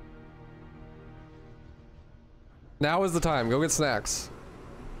 Now is the time. Go get snacks.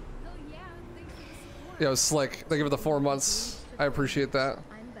 Oh yeah, thanks for the support. Yo, Slick, thank you for the 4 months. I appreciate that.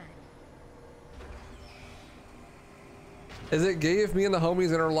 Is it gay if me and the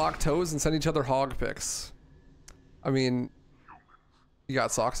homies interlock toes and send each other hog pics? I mean, you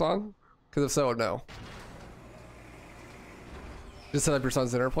got socks on? Because if so, no. Just set up your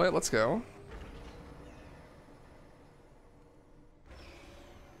son's dinner plate. Let's go.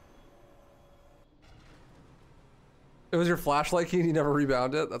 It was your flashlight key and you never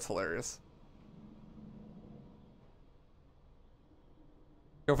rebound it? That's hilarious.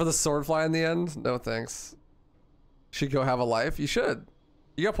 Go for the sword fly in the end? No thanks. Should go have a life? You should.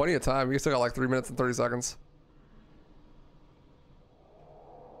 You got plenty of time. You still got like 3 minutes and 30 seconds.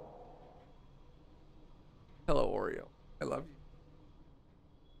 Hello, Oreo. I love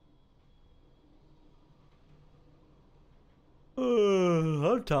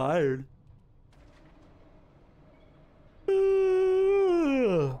you. I'm tired.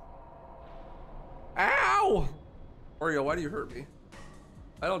 Ow! Oreo, why do you hurt me?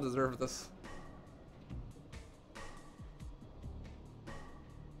 I don't deserve this.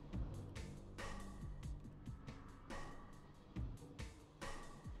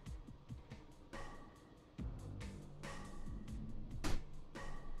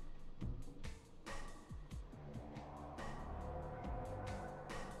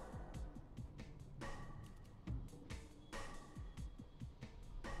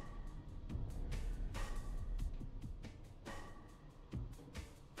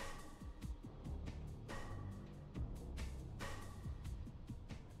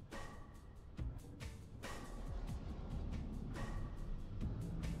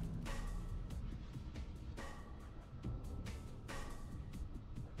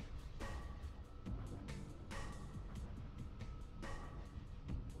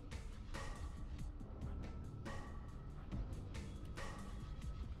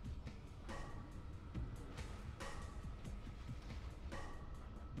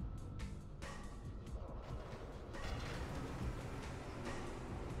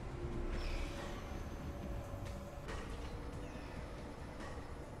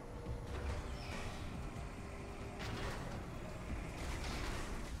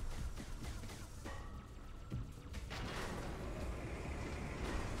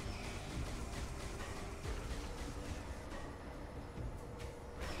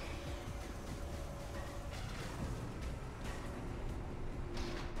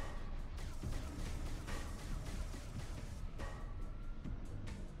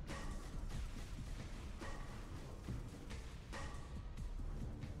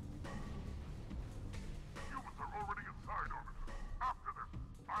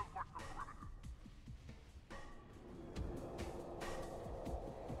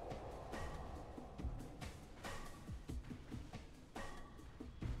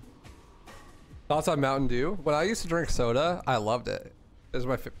 Thoughts on Mountain Dew? When I used to drink soda, I loved it. It was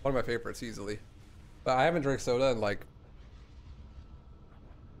one of my favorites easily. But I haven't drank soda in like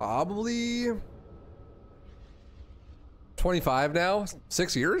probably 25 now,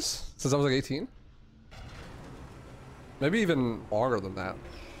 6 years since I was like 18. Maybe even longer than that.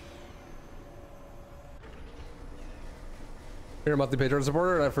 You're a monthly Patreon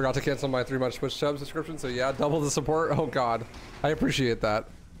supporter, and I forgot to cancel my 3-month Twitch sub subscription, so yeah, double the support. Oh god, I appreciate that.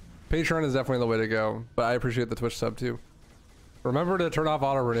 Patreon is definitely the way to go, but I appreciate the Twitch sub too. Remember to turn off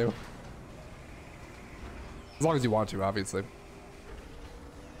auto renew. As long as you want to, obviously.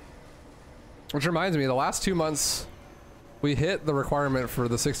 Which reminds me, the last 2 months, we hit the requirement for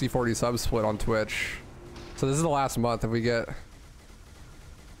the 60-40 sub split on Twitch. So this is the last month. If we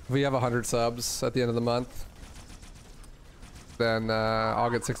have 100 subs at the end of the month, then I'll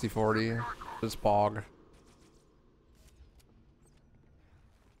get 60-40. Just pog.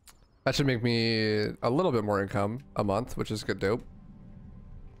 That should make me a little bit more income a month, which is good dope.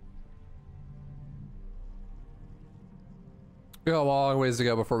 We got a long ways to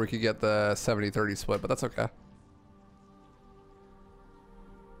go before we could get the 70-30 split, but that's okay.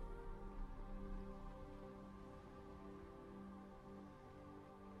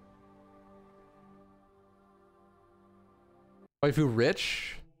 Waifu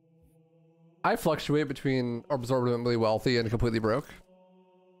rich? I fluctuate between absorbently wealthy and completely broke.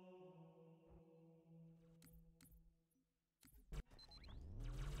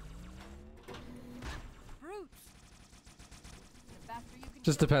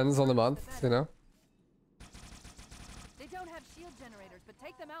 Just depends on the month, you know? They don't have shield generators, but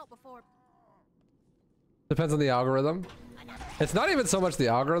take them out before. Depends on the algorithm. It's not even so much the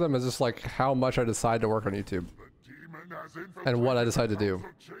algorithm, it's just like how much I decide to work on YouTube. And what I decide to do.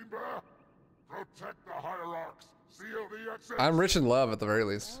 I'm rich in love at the very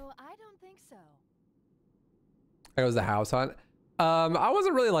least. Oh, I don't think so. It was the house hunt. I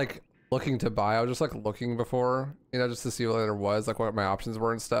wasn't really like looking to buy. I was just like looking before, you know, just to see what there was, like what my options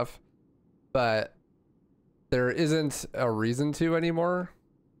were and stuff. But there isn't a reason to anymore.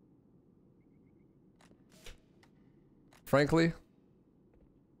 Frankly.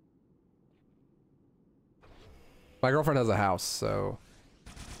 My girlfriend has a house, so.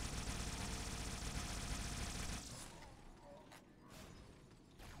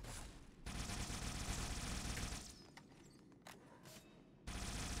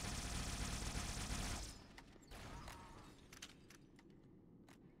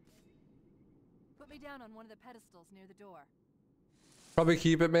 Put me down on one of the pedestals near the door. Probably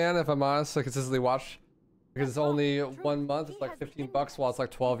keep it, man, if I'm honest. I consistently watch. Because it's only 1 month, it's like 15 bucks while it's like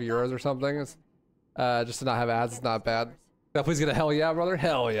 12 euros or something. It's, just to not have ads is not bad. Yeah, please get a hell yeah, brother.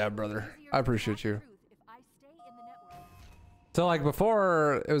 Hell yeah, brother. I appreciate you. So like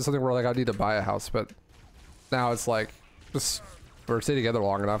before, it was something where like I need to buy a house, but now it's like, just we're stay together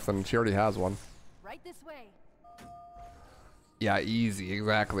long enough, and she already has one. Right this way. Yeah, easy,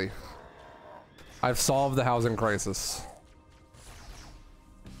 exactly. I've solved the housing crisis.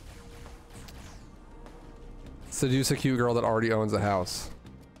 Seduce a cute girl that already owns a house.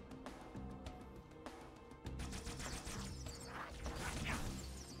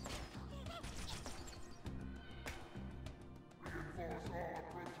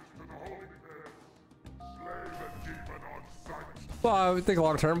 Well, I would think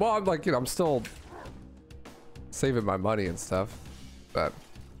long term. Well, I'm like, you know, I'm still saving my money and stuff, but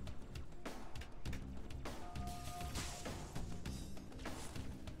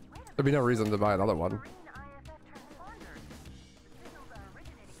there'd be no reason to buy another one.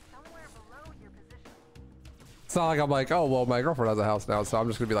 It's not like I'm like, oh, well, my girlfriend has a house now, so I'm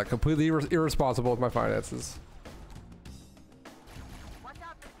just gonna be like completely irresponsible with my finances. Watch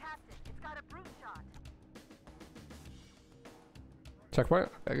out for the captain. It's got a brute shot. Checkpoint?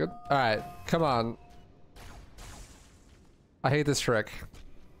 Okay, good. All right, come on. I hate this trick.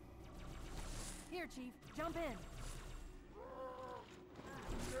 Here, Chief, jump in.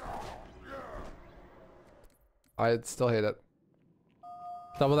 I still hate it.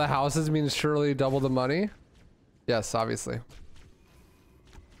 Double the houses means surely double the money. Yes, obviously.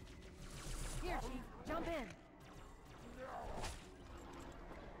 Here, Chief, jump in.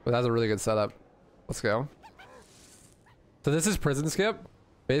 But that's a really good setup. Let's go. So this is prison skip.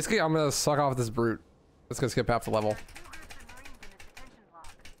 Basically, I'm gonna suck off this brute. Let's go skip half the level.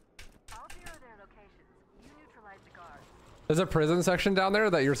 There's a prison section down there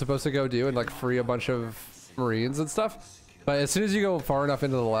that you're supposed to go do and like free a bunch of Marines and stuff. But as soon as you go far enough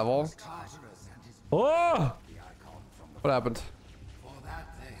into the level, oh, what happened?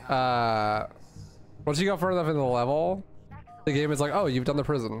 Once you go far enough into the level, the game is like, oh, you've done the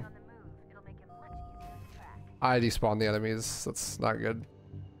prison. I despawned the enemies. That's not good.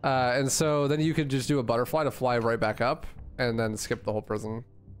 And so then you could just do a butterfly to fly right back up and then skip the whole prison.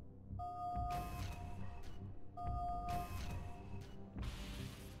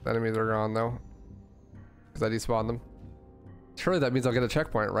 The enemies are gone though, because I despawned them. Surely that means I'll get a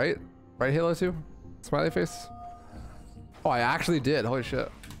checkpoint, right? Right, Halo 2? Smiley face? Oh, I actually did. Holy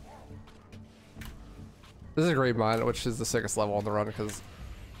shit. This is a great mine, which is the sickest level on the run because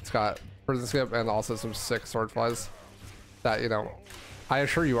it's got prison skip and also some sick sword flies that, you know, I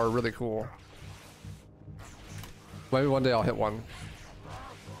assure you are really cool. Maybe one day I'll hit one.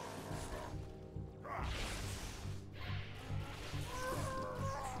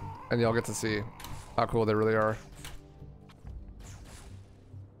 And y'all get to see how cool they really are.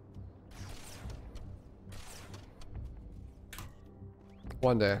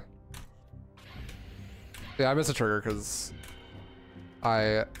 One day. Yeah, I missed a trigger because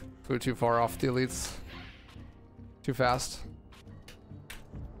I flew too far off the elites. Too fast.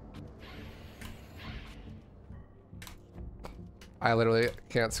 I literally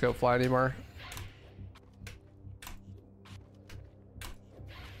can't scope fly anymore.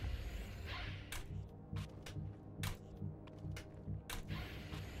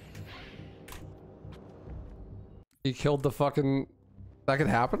 He killed the fucking... That could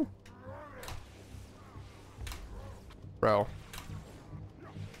happen? Bro.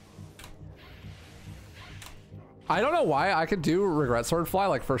 I don't know why I could do regret sword fly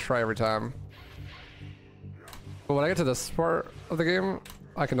like first try every time. But when I get to this part of the game,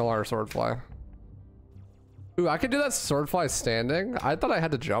 I can no longer sword fly. Ooh, I could do that sword fly standing. I thought I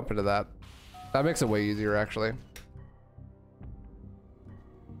had to jump into that. That makes it way easier actually.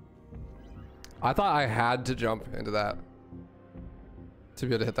 I thought I had to jump into that to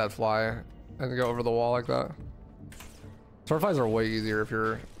be able to hit that fly and go over the wall like that. Sword flies are way easier if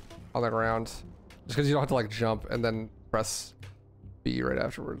you're on the ground, just because you don't have to like jump and then press B right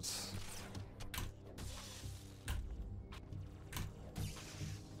afterwards.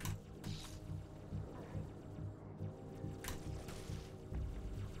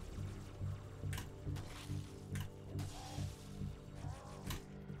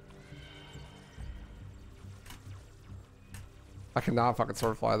 I cannot fucking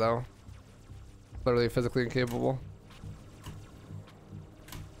sword fly though. Literally physically incapable.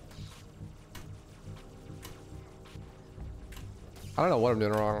 I don't know what I'm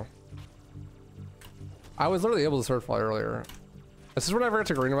doing wrong. I was literally able to sword fly earlier. This is whenever I get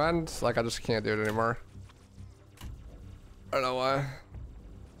to Greenland, like I just can't do it anymore. I don't know why.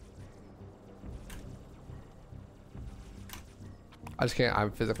 I just can't, I'm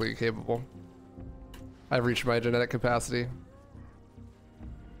physically incapable. I've reached my genetic capacity.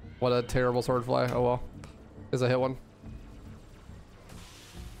 What a terrible sword fly. Oh well. Is I hit one.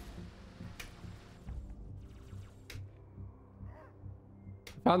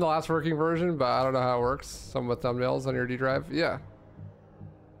 Found the last working version, but I don't know how it works. Some with thumbnails on your D drive. Yeah.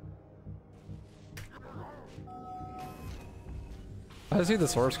 I just need the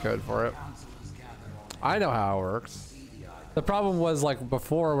source code for it. I know how it works. The problem was like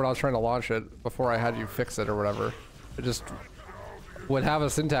before when I was trying to launch it, before I had you fix it or whatever, it just would have a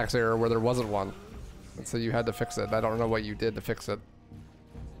syntax error where there wasn't one. And so you had to fix it. I don't know what you did to fix it.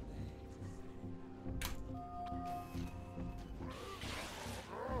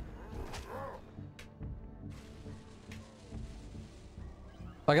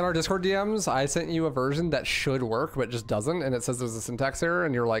 Like in our Discord DMs, I sent you a version that should work, but it just doesn't, and it says there's a syntax error,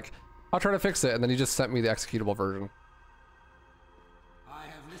 and you're like, I'll try to fix it, and then you just sent me the executable version. I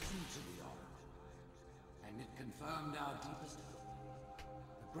have listened to the Oracle, and it confirmed our deepest hope.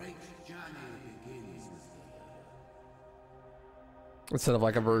 The great journey begins with the Instead of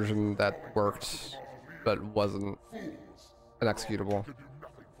like a version that worked, but wasn't an executable.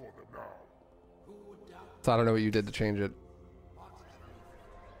 So I don't know what you did to change it.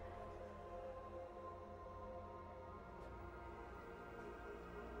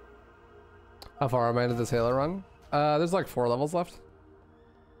 How far am I into this Halo run? There's like 4 levels left.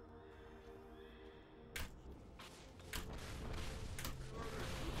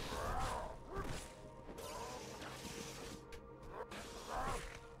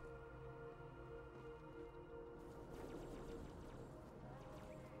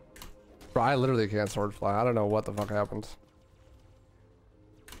 Bro, I literally can't sword fly. I don't know what the fuck happened.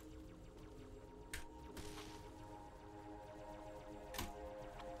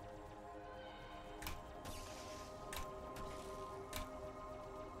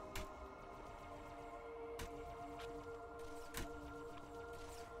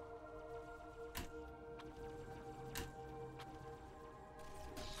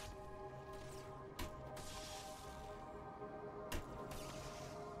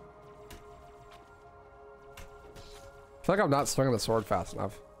 I feel like I'm not swinging the sword fast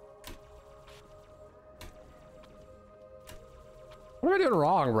enough. What am I doing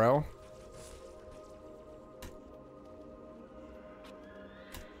wrong, bro?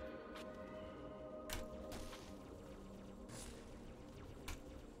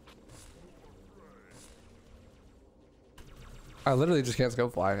 I literally just can't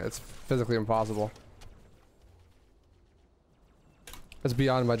scope fly. It's physically impossible. It's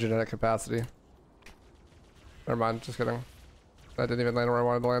beyond my genetic capacity. Never mind, just kidding. I didn't even land where I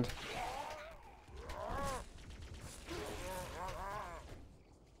wanted to land.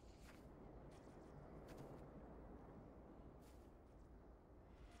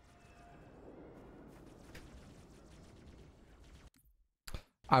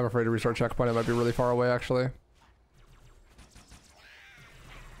 I'm afraid to restart checkpoint. It might be really far away, actually.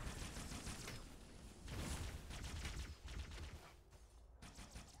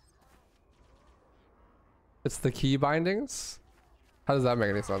 It's the key bindings? How does that make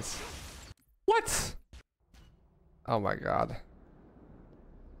any sense? What? Oh my god.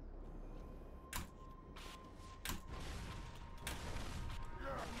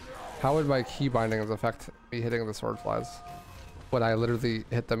 How would my key bindings affect me hitting the sword flies when I literally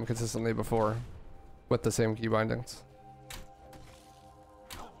hit them consistently before with the same key bindings?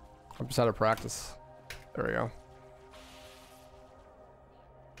 I'm just out of practice. There we go.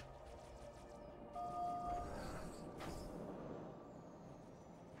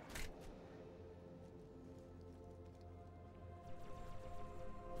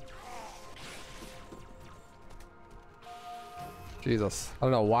 Jesus. I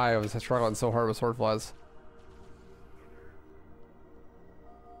don't know why I was struggling so hard with sword flies.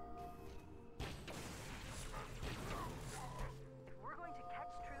 If we're going to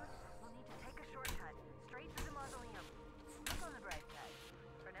catch Truth, we'll need to take a shortcut straight to the mausoleum. Look on the bright side.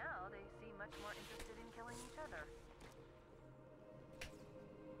 For now, they seem much more interested in killing each other.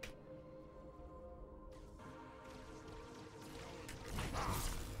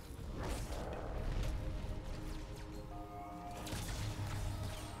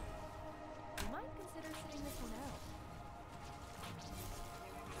 You might consider sitting this one out.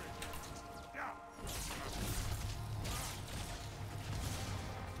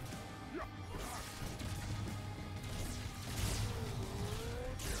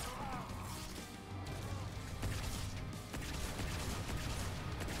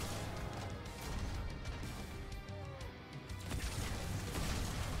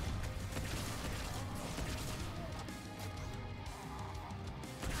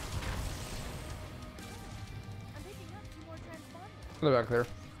 I'm picking up 2 more transponders. Put it back there.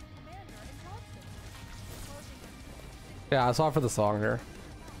 Commander and Johnson. Yeah, I saw it for the song here.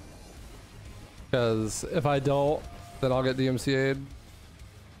 Because if I don't, then I'll get DMCA'd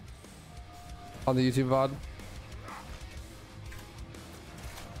on the YouTube VOD.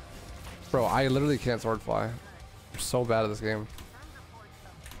 Bro, I literally can't sword fly. I'm so bad at this game. Some reports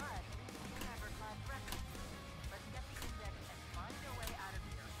of blood in Cyberclad records. Let's get the index and find a way out of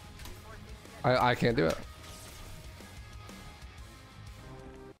here before things get I can't do it.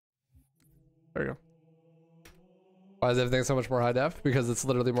 There you go. Why is everything so much more high def? Because it's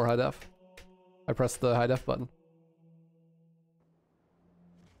literally more high def. I pressed the high def button.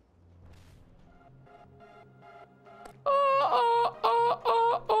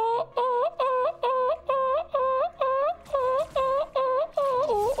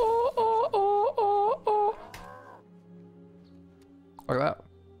 Look at that.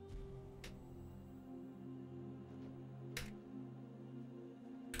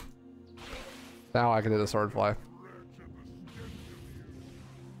 Now I can do the sword fly.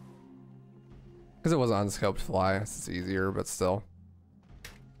 Because it was an unscoped fly, it's easier, but still.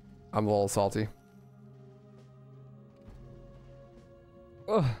 I'm a little salty.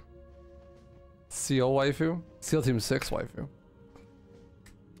 Ugh. SEAL waifu? SEAL Team 6 waifu.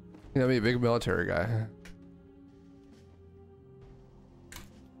 You know me, big military guy.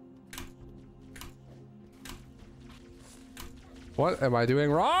 What am I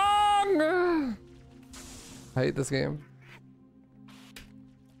doing wrong? I hate this game.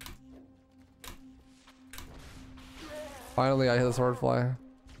 Finally, I hit the sword fly.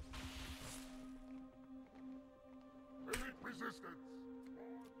 Resistance.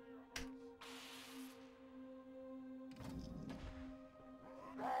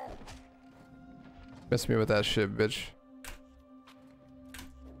 Miss me with that shit, bitch.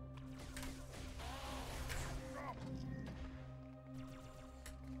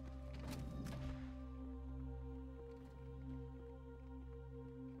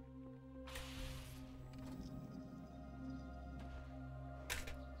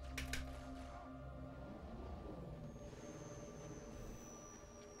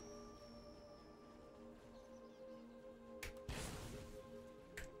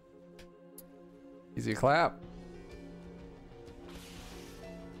 Easy clap.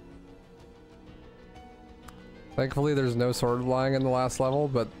 Thankfully, there's no sword flying in the last level,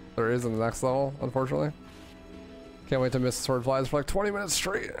 but there is in the next level, unfortunately. Can't wait to miss sword flies for like 20 minutes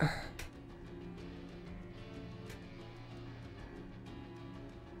straight.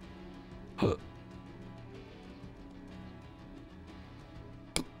 I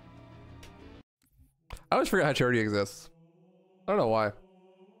always forget how charity exists. I don't know why.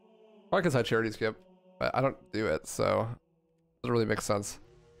 Probably because I charity skip, but I don't do it, so it doesn't really make sense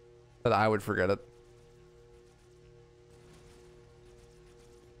that I would forget it.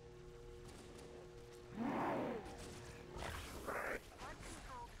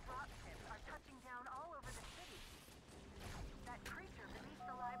 Blood-controlled dropships are touching down all over the city. That creature beneath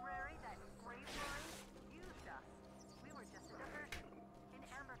the library, that WaifuRuns, used us. We were just a diversion. An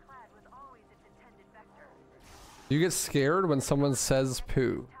amber-clad was always its intended vector. You get scared when someone says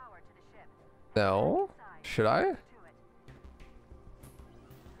poo. Tower to the ship. No? Should I? To it.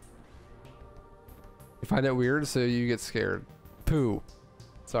 You find it weird, so you get scared. Poo.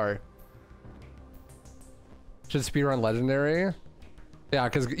 Sorry. Should speedrun legendary? Yeah,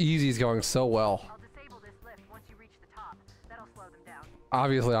 because easy's going so well. I'll disable this lift once you reach the top. That'll slow them down.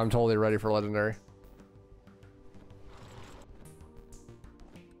 Obviously, I'm totally ready for legendary.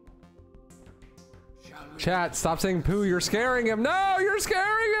 Chat, stop saying poo. You're scaring him. No, you're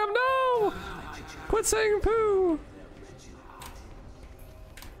scaring him. No! Quit saying poo.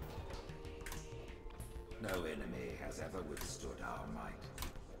 No enemy has ever withstood our might.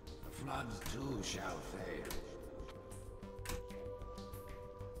 The floods too shall fail.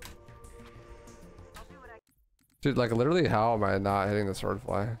 I'll do what I Dude, like literally how am I not hitting the sword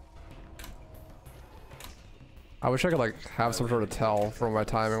fly? I wish I could like have some sort of tell for what my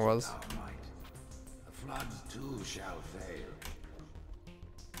timing was. Our might. The floods too shall fail.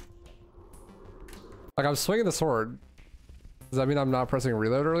 Like I'm swinging the sword. Does that mean I'm not pressing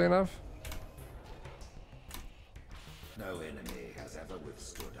reload early enough? No enemy has ever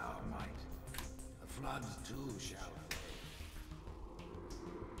withstood our might. The floods too shall fail.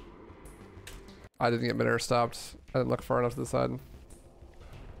 I didn't get midair stopped. I didn't look far enough to the side.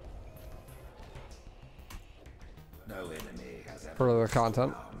 No enemy has ever For the withstood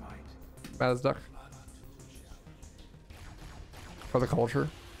content. our might. Mad as duck. For the culture.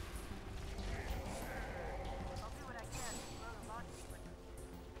 I'll do what I can to slow the launch sequence.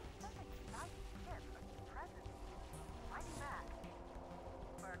 Something about the ship, a presence. Fighting back.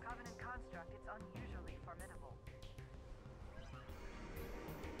 For a Covenant construct, it's unusually formidable.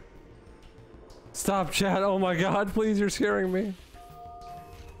 Stop, chat. Oh my god, please, you're scaring me.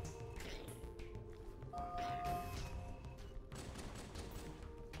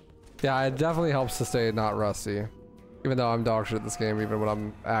 Yeah, it definitely helps to stay not rusty. Even though I'm dog shit at this game, even when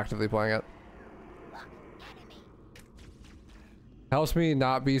I'm actively playing it. Helps me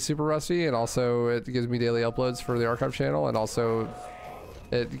not be super rusty, and also it gives me daily uploads for the archive channel, and also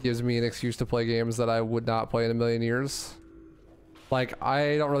it gives me an excuse to play games that I would not play in a million years. Like,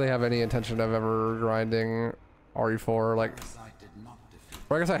 I don't really have any intention of ever grinding RE4, like,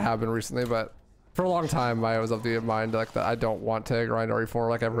 or I guess I have been recently, but for a long time I was of the mind like that I don't want to grind RE4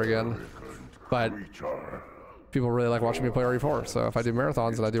 like ever again. But people really like watching me play RE4, so if I do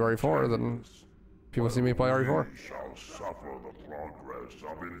marathons and I do RE4, then people see me play RE4. We shall suffer the progress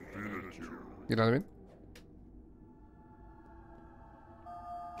of infinitude. You know what I mean?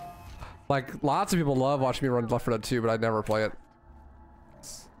 Like, lots of people love watching me run Left 4 Dead 2, but I'd never play it.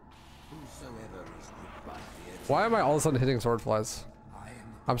 Whosoever is gripped by fear, Why am I all of a sudden hitting sword flies? I am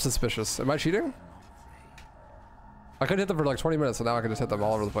I'm suspicious. Am I cheating? I could hit them for like 20 minutes, and now I can just hit them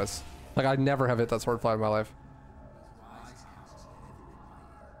all over the place. Like, I never have hit that sword fly in my life.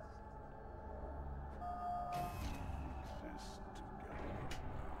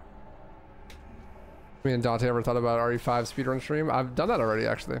 Me and Dante ever thought about RE5 speedrun stream? I've done that already,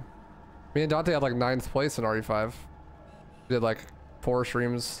 actually. Me and Dante had like 9th place in RE5. We did like 4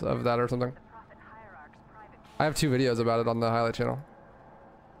 streams of that or something. The Prophet Hierarch's private I have 2 videos about it on the highlight channel.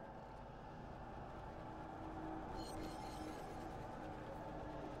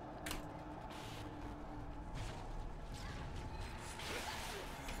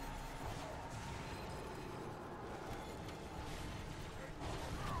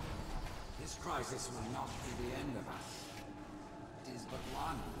 This crisis will not be the end of us. It is but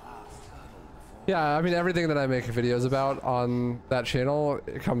one last hurdle before. Yeah, I mean everything that I make videos about on that channel,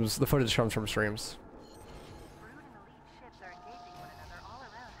 the footage comes from streams. brood and elite ships are engaging one another all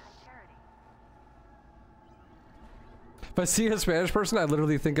around High Charity. If I see a Spanish person, I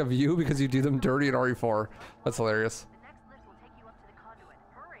literally think of you because you do them dirty in RE4. That's hilarious. The next lift will take you up to the conduit.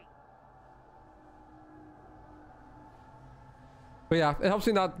 Hurry! But yeah, it helps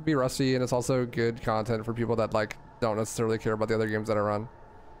me not be rusty, and it's also good content for people that like don't necessarily care about the other games that I run.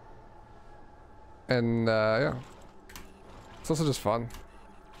 And yeah, it's also just fun.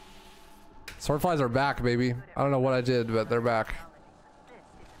 Swordflies are back, baby. I don't know what I did, but they're back.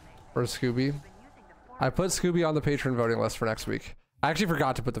 Where's Scooby? I put Scooby on the patron voting list for next week. I actually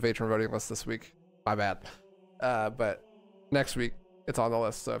forgot to put the patron voting list this week. My bad. But next week it's on the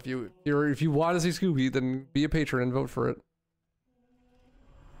list. So if you want to see Scooby, then be a patron and vote for it.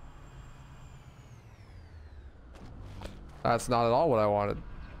 That's not at all what I wanted.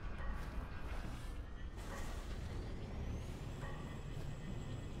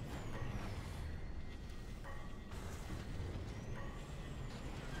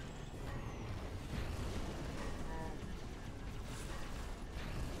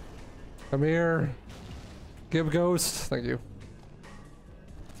 Come here. Give Ghost. Thank you.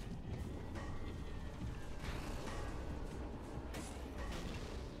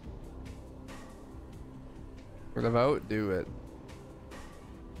 For the vote, do it.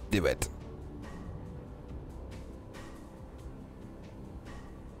 Do it.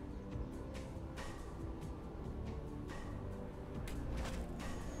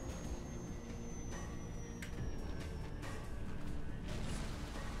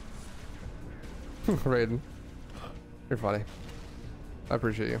 Raiden, you're funny. I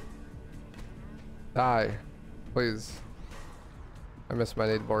appreciate you. Die, please. I missed my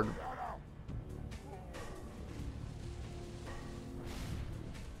nade board.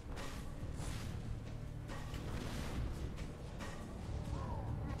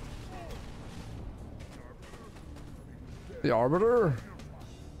 The Arbiter?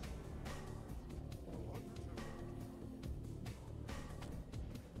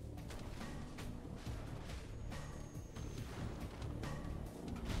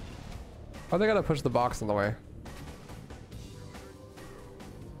 Oh, they gotta push the box in the way.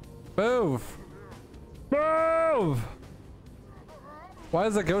 Move! Move! Why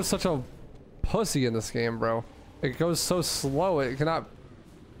does it go such a pussy in this game, bro? It goes so slow, it cannot...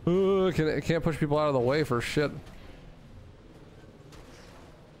 it can't push people out of the way for shit.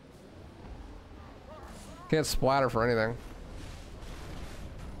 Can't splatter for anything.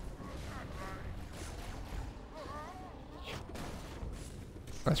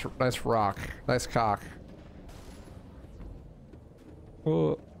 Nice rock. Nice cock.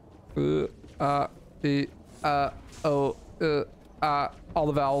 All the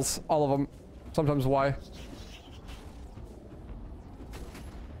vowels, all of them. Sometimes Y.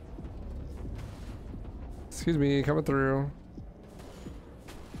 Excuse me, coming through.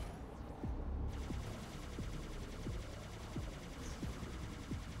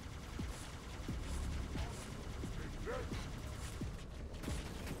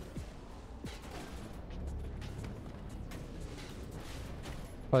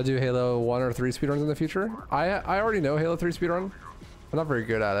 I do Halo 1 or 3 speedruns in the future. I already know Halo 3 speedrun. I'm not very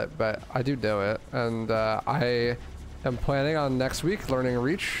good at it, but I do know it. And I am planning on next week learning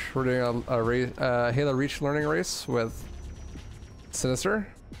Reach. We're doing a Halo Reach learning race with Sinister.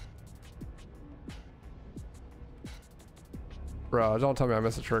 Bro, don't tell me I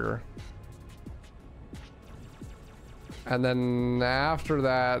missed a trigger. And then after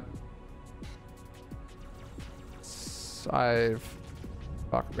that,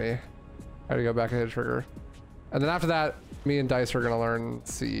 fuck me. I had to go back and hit a trigger. And then after that, me and Dice are gonna learn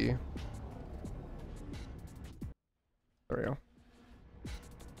CE. There we go.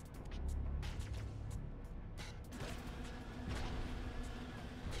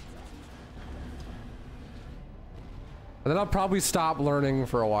 And then I'll probably stop learning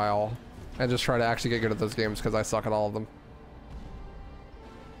for a while and just try to actually get good at those games because I suck at all of them.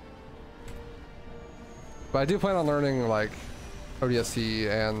 But I do plan on learning like ODST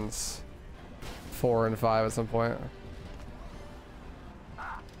and 4 and 5 at some point.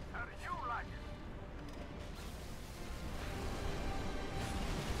 How do you like it?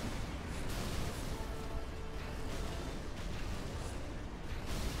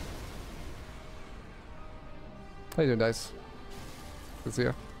 How you doing, Dice? Good to see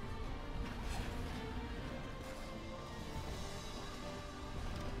you.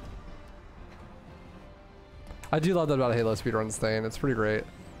 I do love that about Halo speedruns thing. It's pretty great.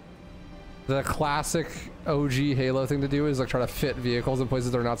 The classic OG Halo thing to do is like try to fit vehicles in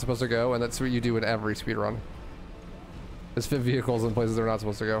places they're not supposed to go, and that's what you do in every speedrun. Is fit vehicles in places they're not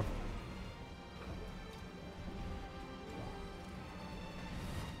supposed to go.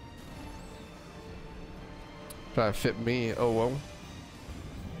 Try to fit me. Oh, whoa.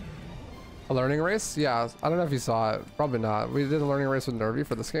 A learning race? Yeah, I don't know if you saw it. Probably not. We did a learning race with Nervy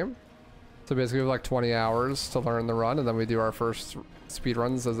for this game. So basically we have like 20 hours to learn the run, and then we do our first speed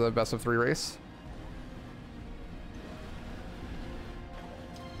runs as a best of 3 race.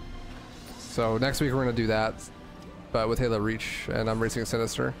 So next week we're gonna do that, but with Halo Reach, and I'm racing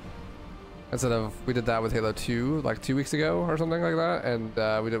Sinister. Instead of, we did that with Halo 2 like 2 weeks ago or something like that, and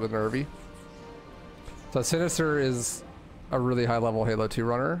we did it with Nervy. So Sinister is a really high level Halo 2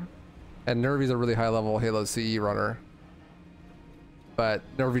 runner, and Nervy's a really high level Halo CE runner. But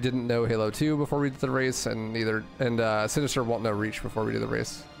Nervy didn't know Halo 2 before we did the race, and Sinister won't know Reach before we do the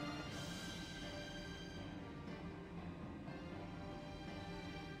race.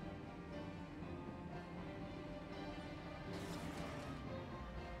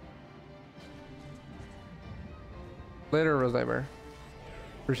 Later, Rose Nightmare.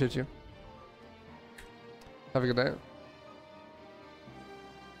 Appreciate you. Have a good night.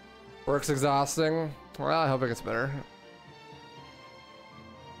 Work's exhausting. Well, I hope it gets better.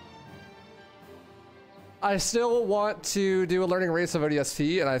 I still want to do a learning race of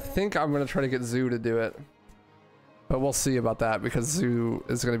ODST, and I think I'm going to try to get Zoo to do it. But we'll see about that, because Zoo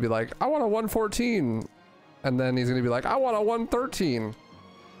is going to be like, I want a 114. And then he's going to be like, I want a 113. And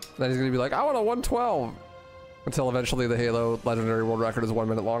then he's going to be like, I want a 112. Until eventually the Halo Legendary World Record is 1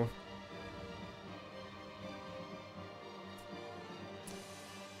 minute long.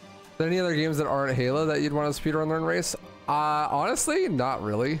 Are there any other games that aren't Halo that you'd want to speedrun learn race? Honestly, not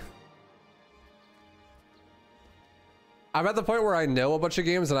really. I'm at the point where I know a bunch of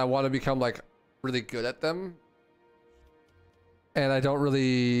games and I want to become like really good at them. And I don't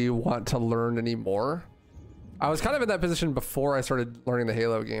really want to learn anymore. I was kind of in that position before I started learning the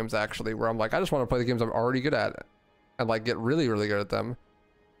Halo games, actually, where I'm like, I just want to play the games I'm already good at and like get really, really good at them.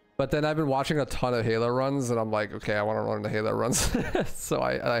 But then I've been watching a ton of Halo runs and I'm like, okay, I want to learn the Halo runs. So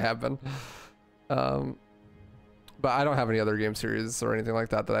I have been. But I don't have any other game series or anything like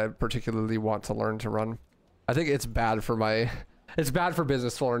that that I particularly want to learn to run. I think it's bad for it's bad for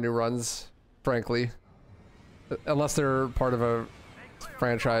business to learn new runs, frankly. Unless they're part of a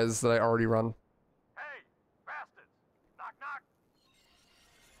franchise that I already run.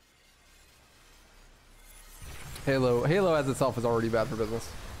 Halo as itself is already bad for business.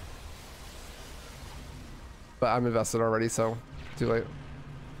 But I'm invested already, so too late.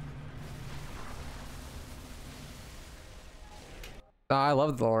 Nah, I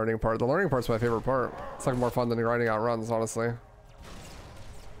love the learning part. The learning part's my favorite part. It's like more fun than grinding out runs, honestly.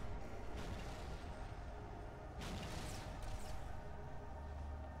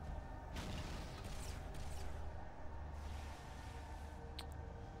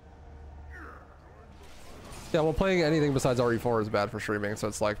 Yeah, well, playing anything besides RE4 is bad for streaming, so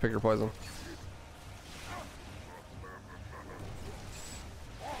it's like, pick your poison.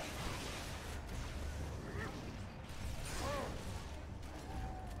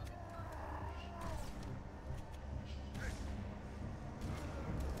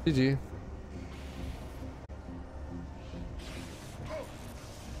 GG.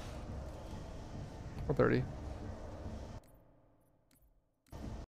 $130.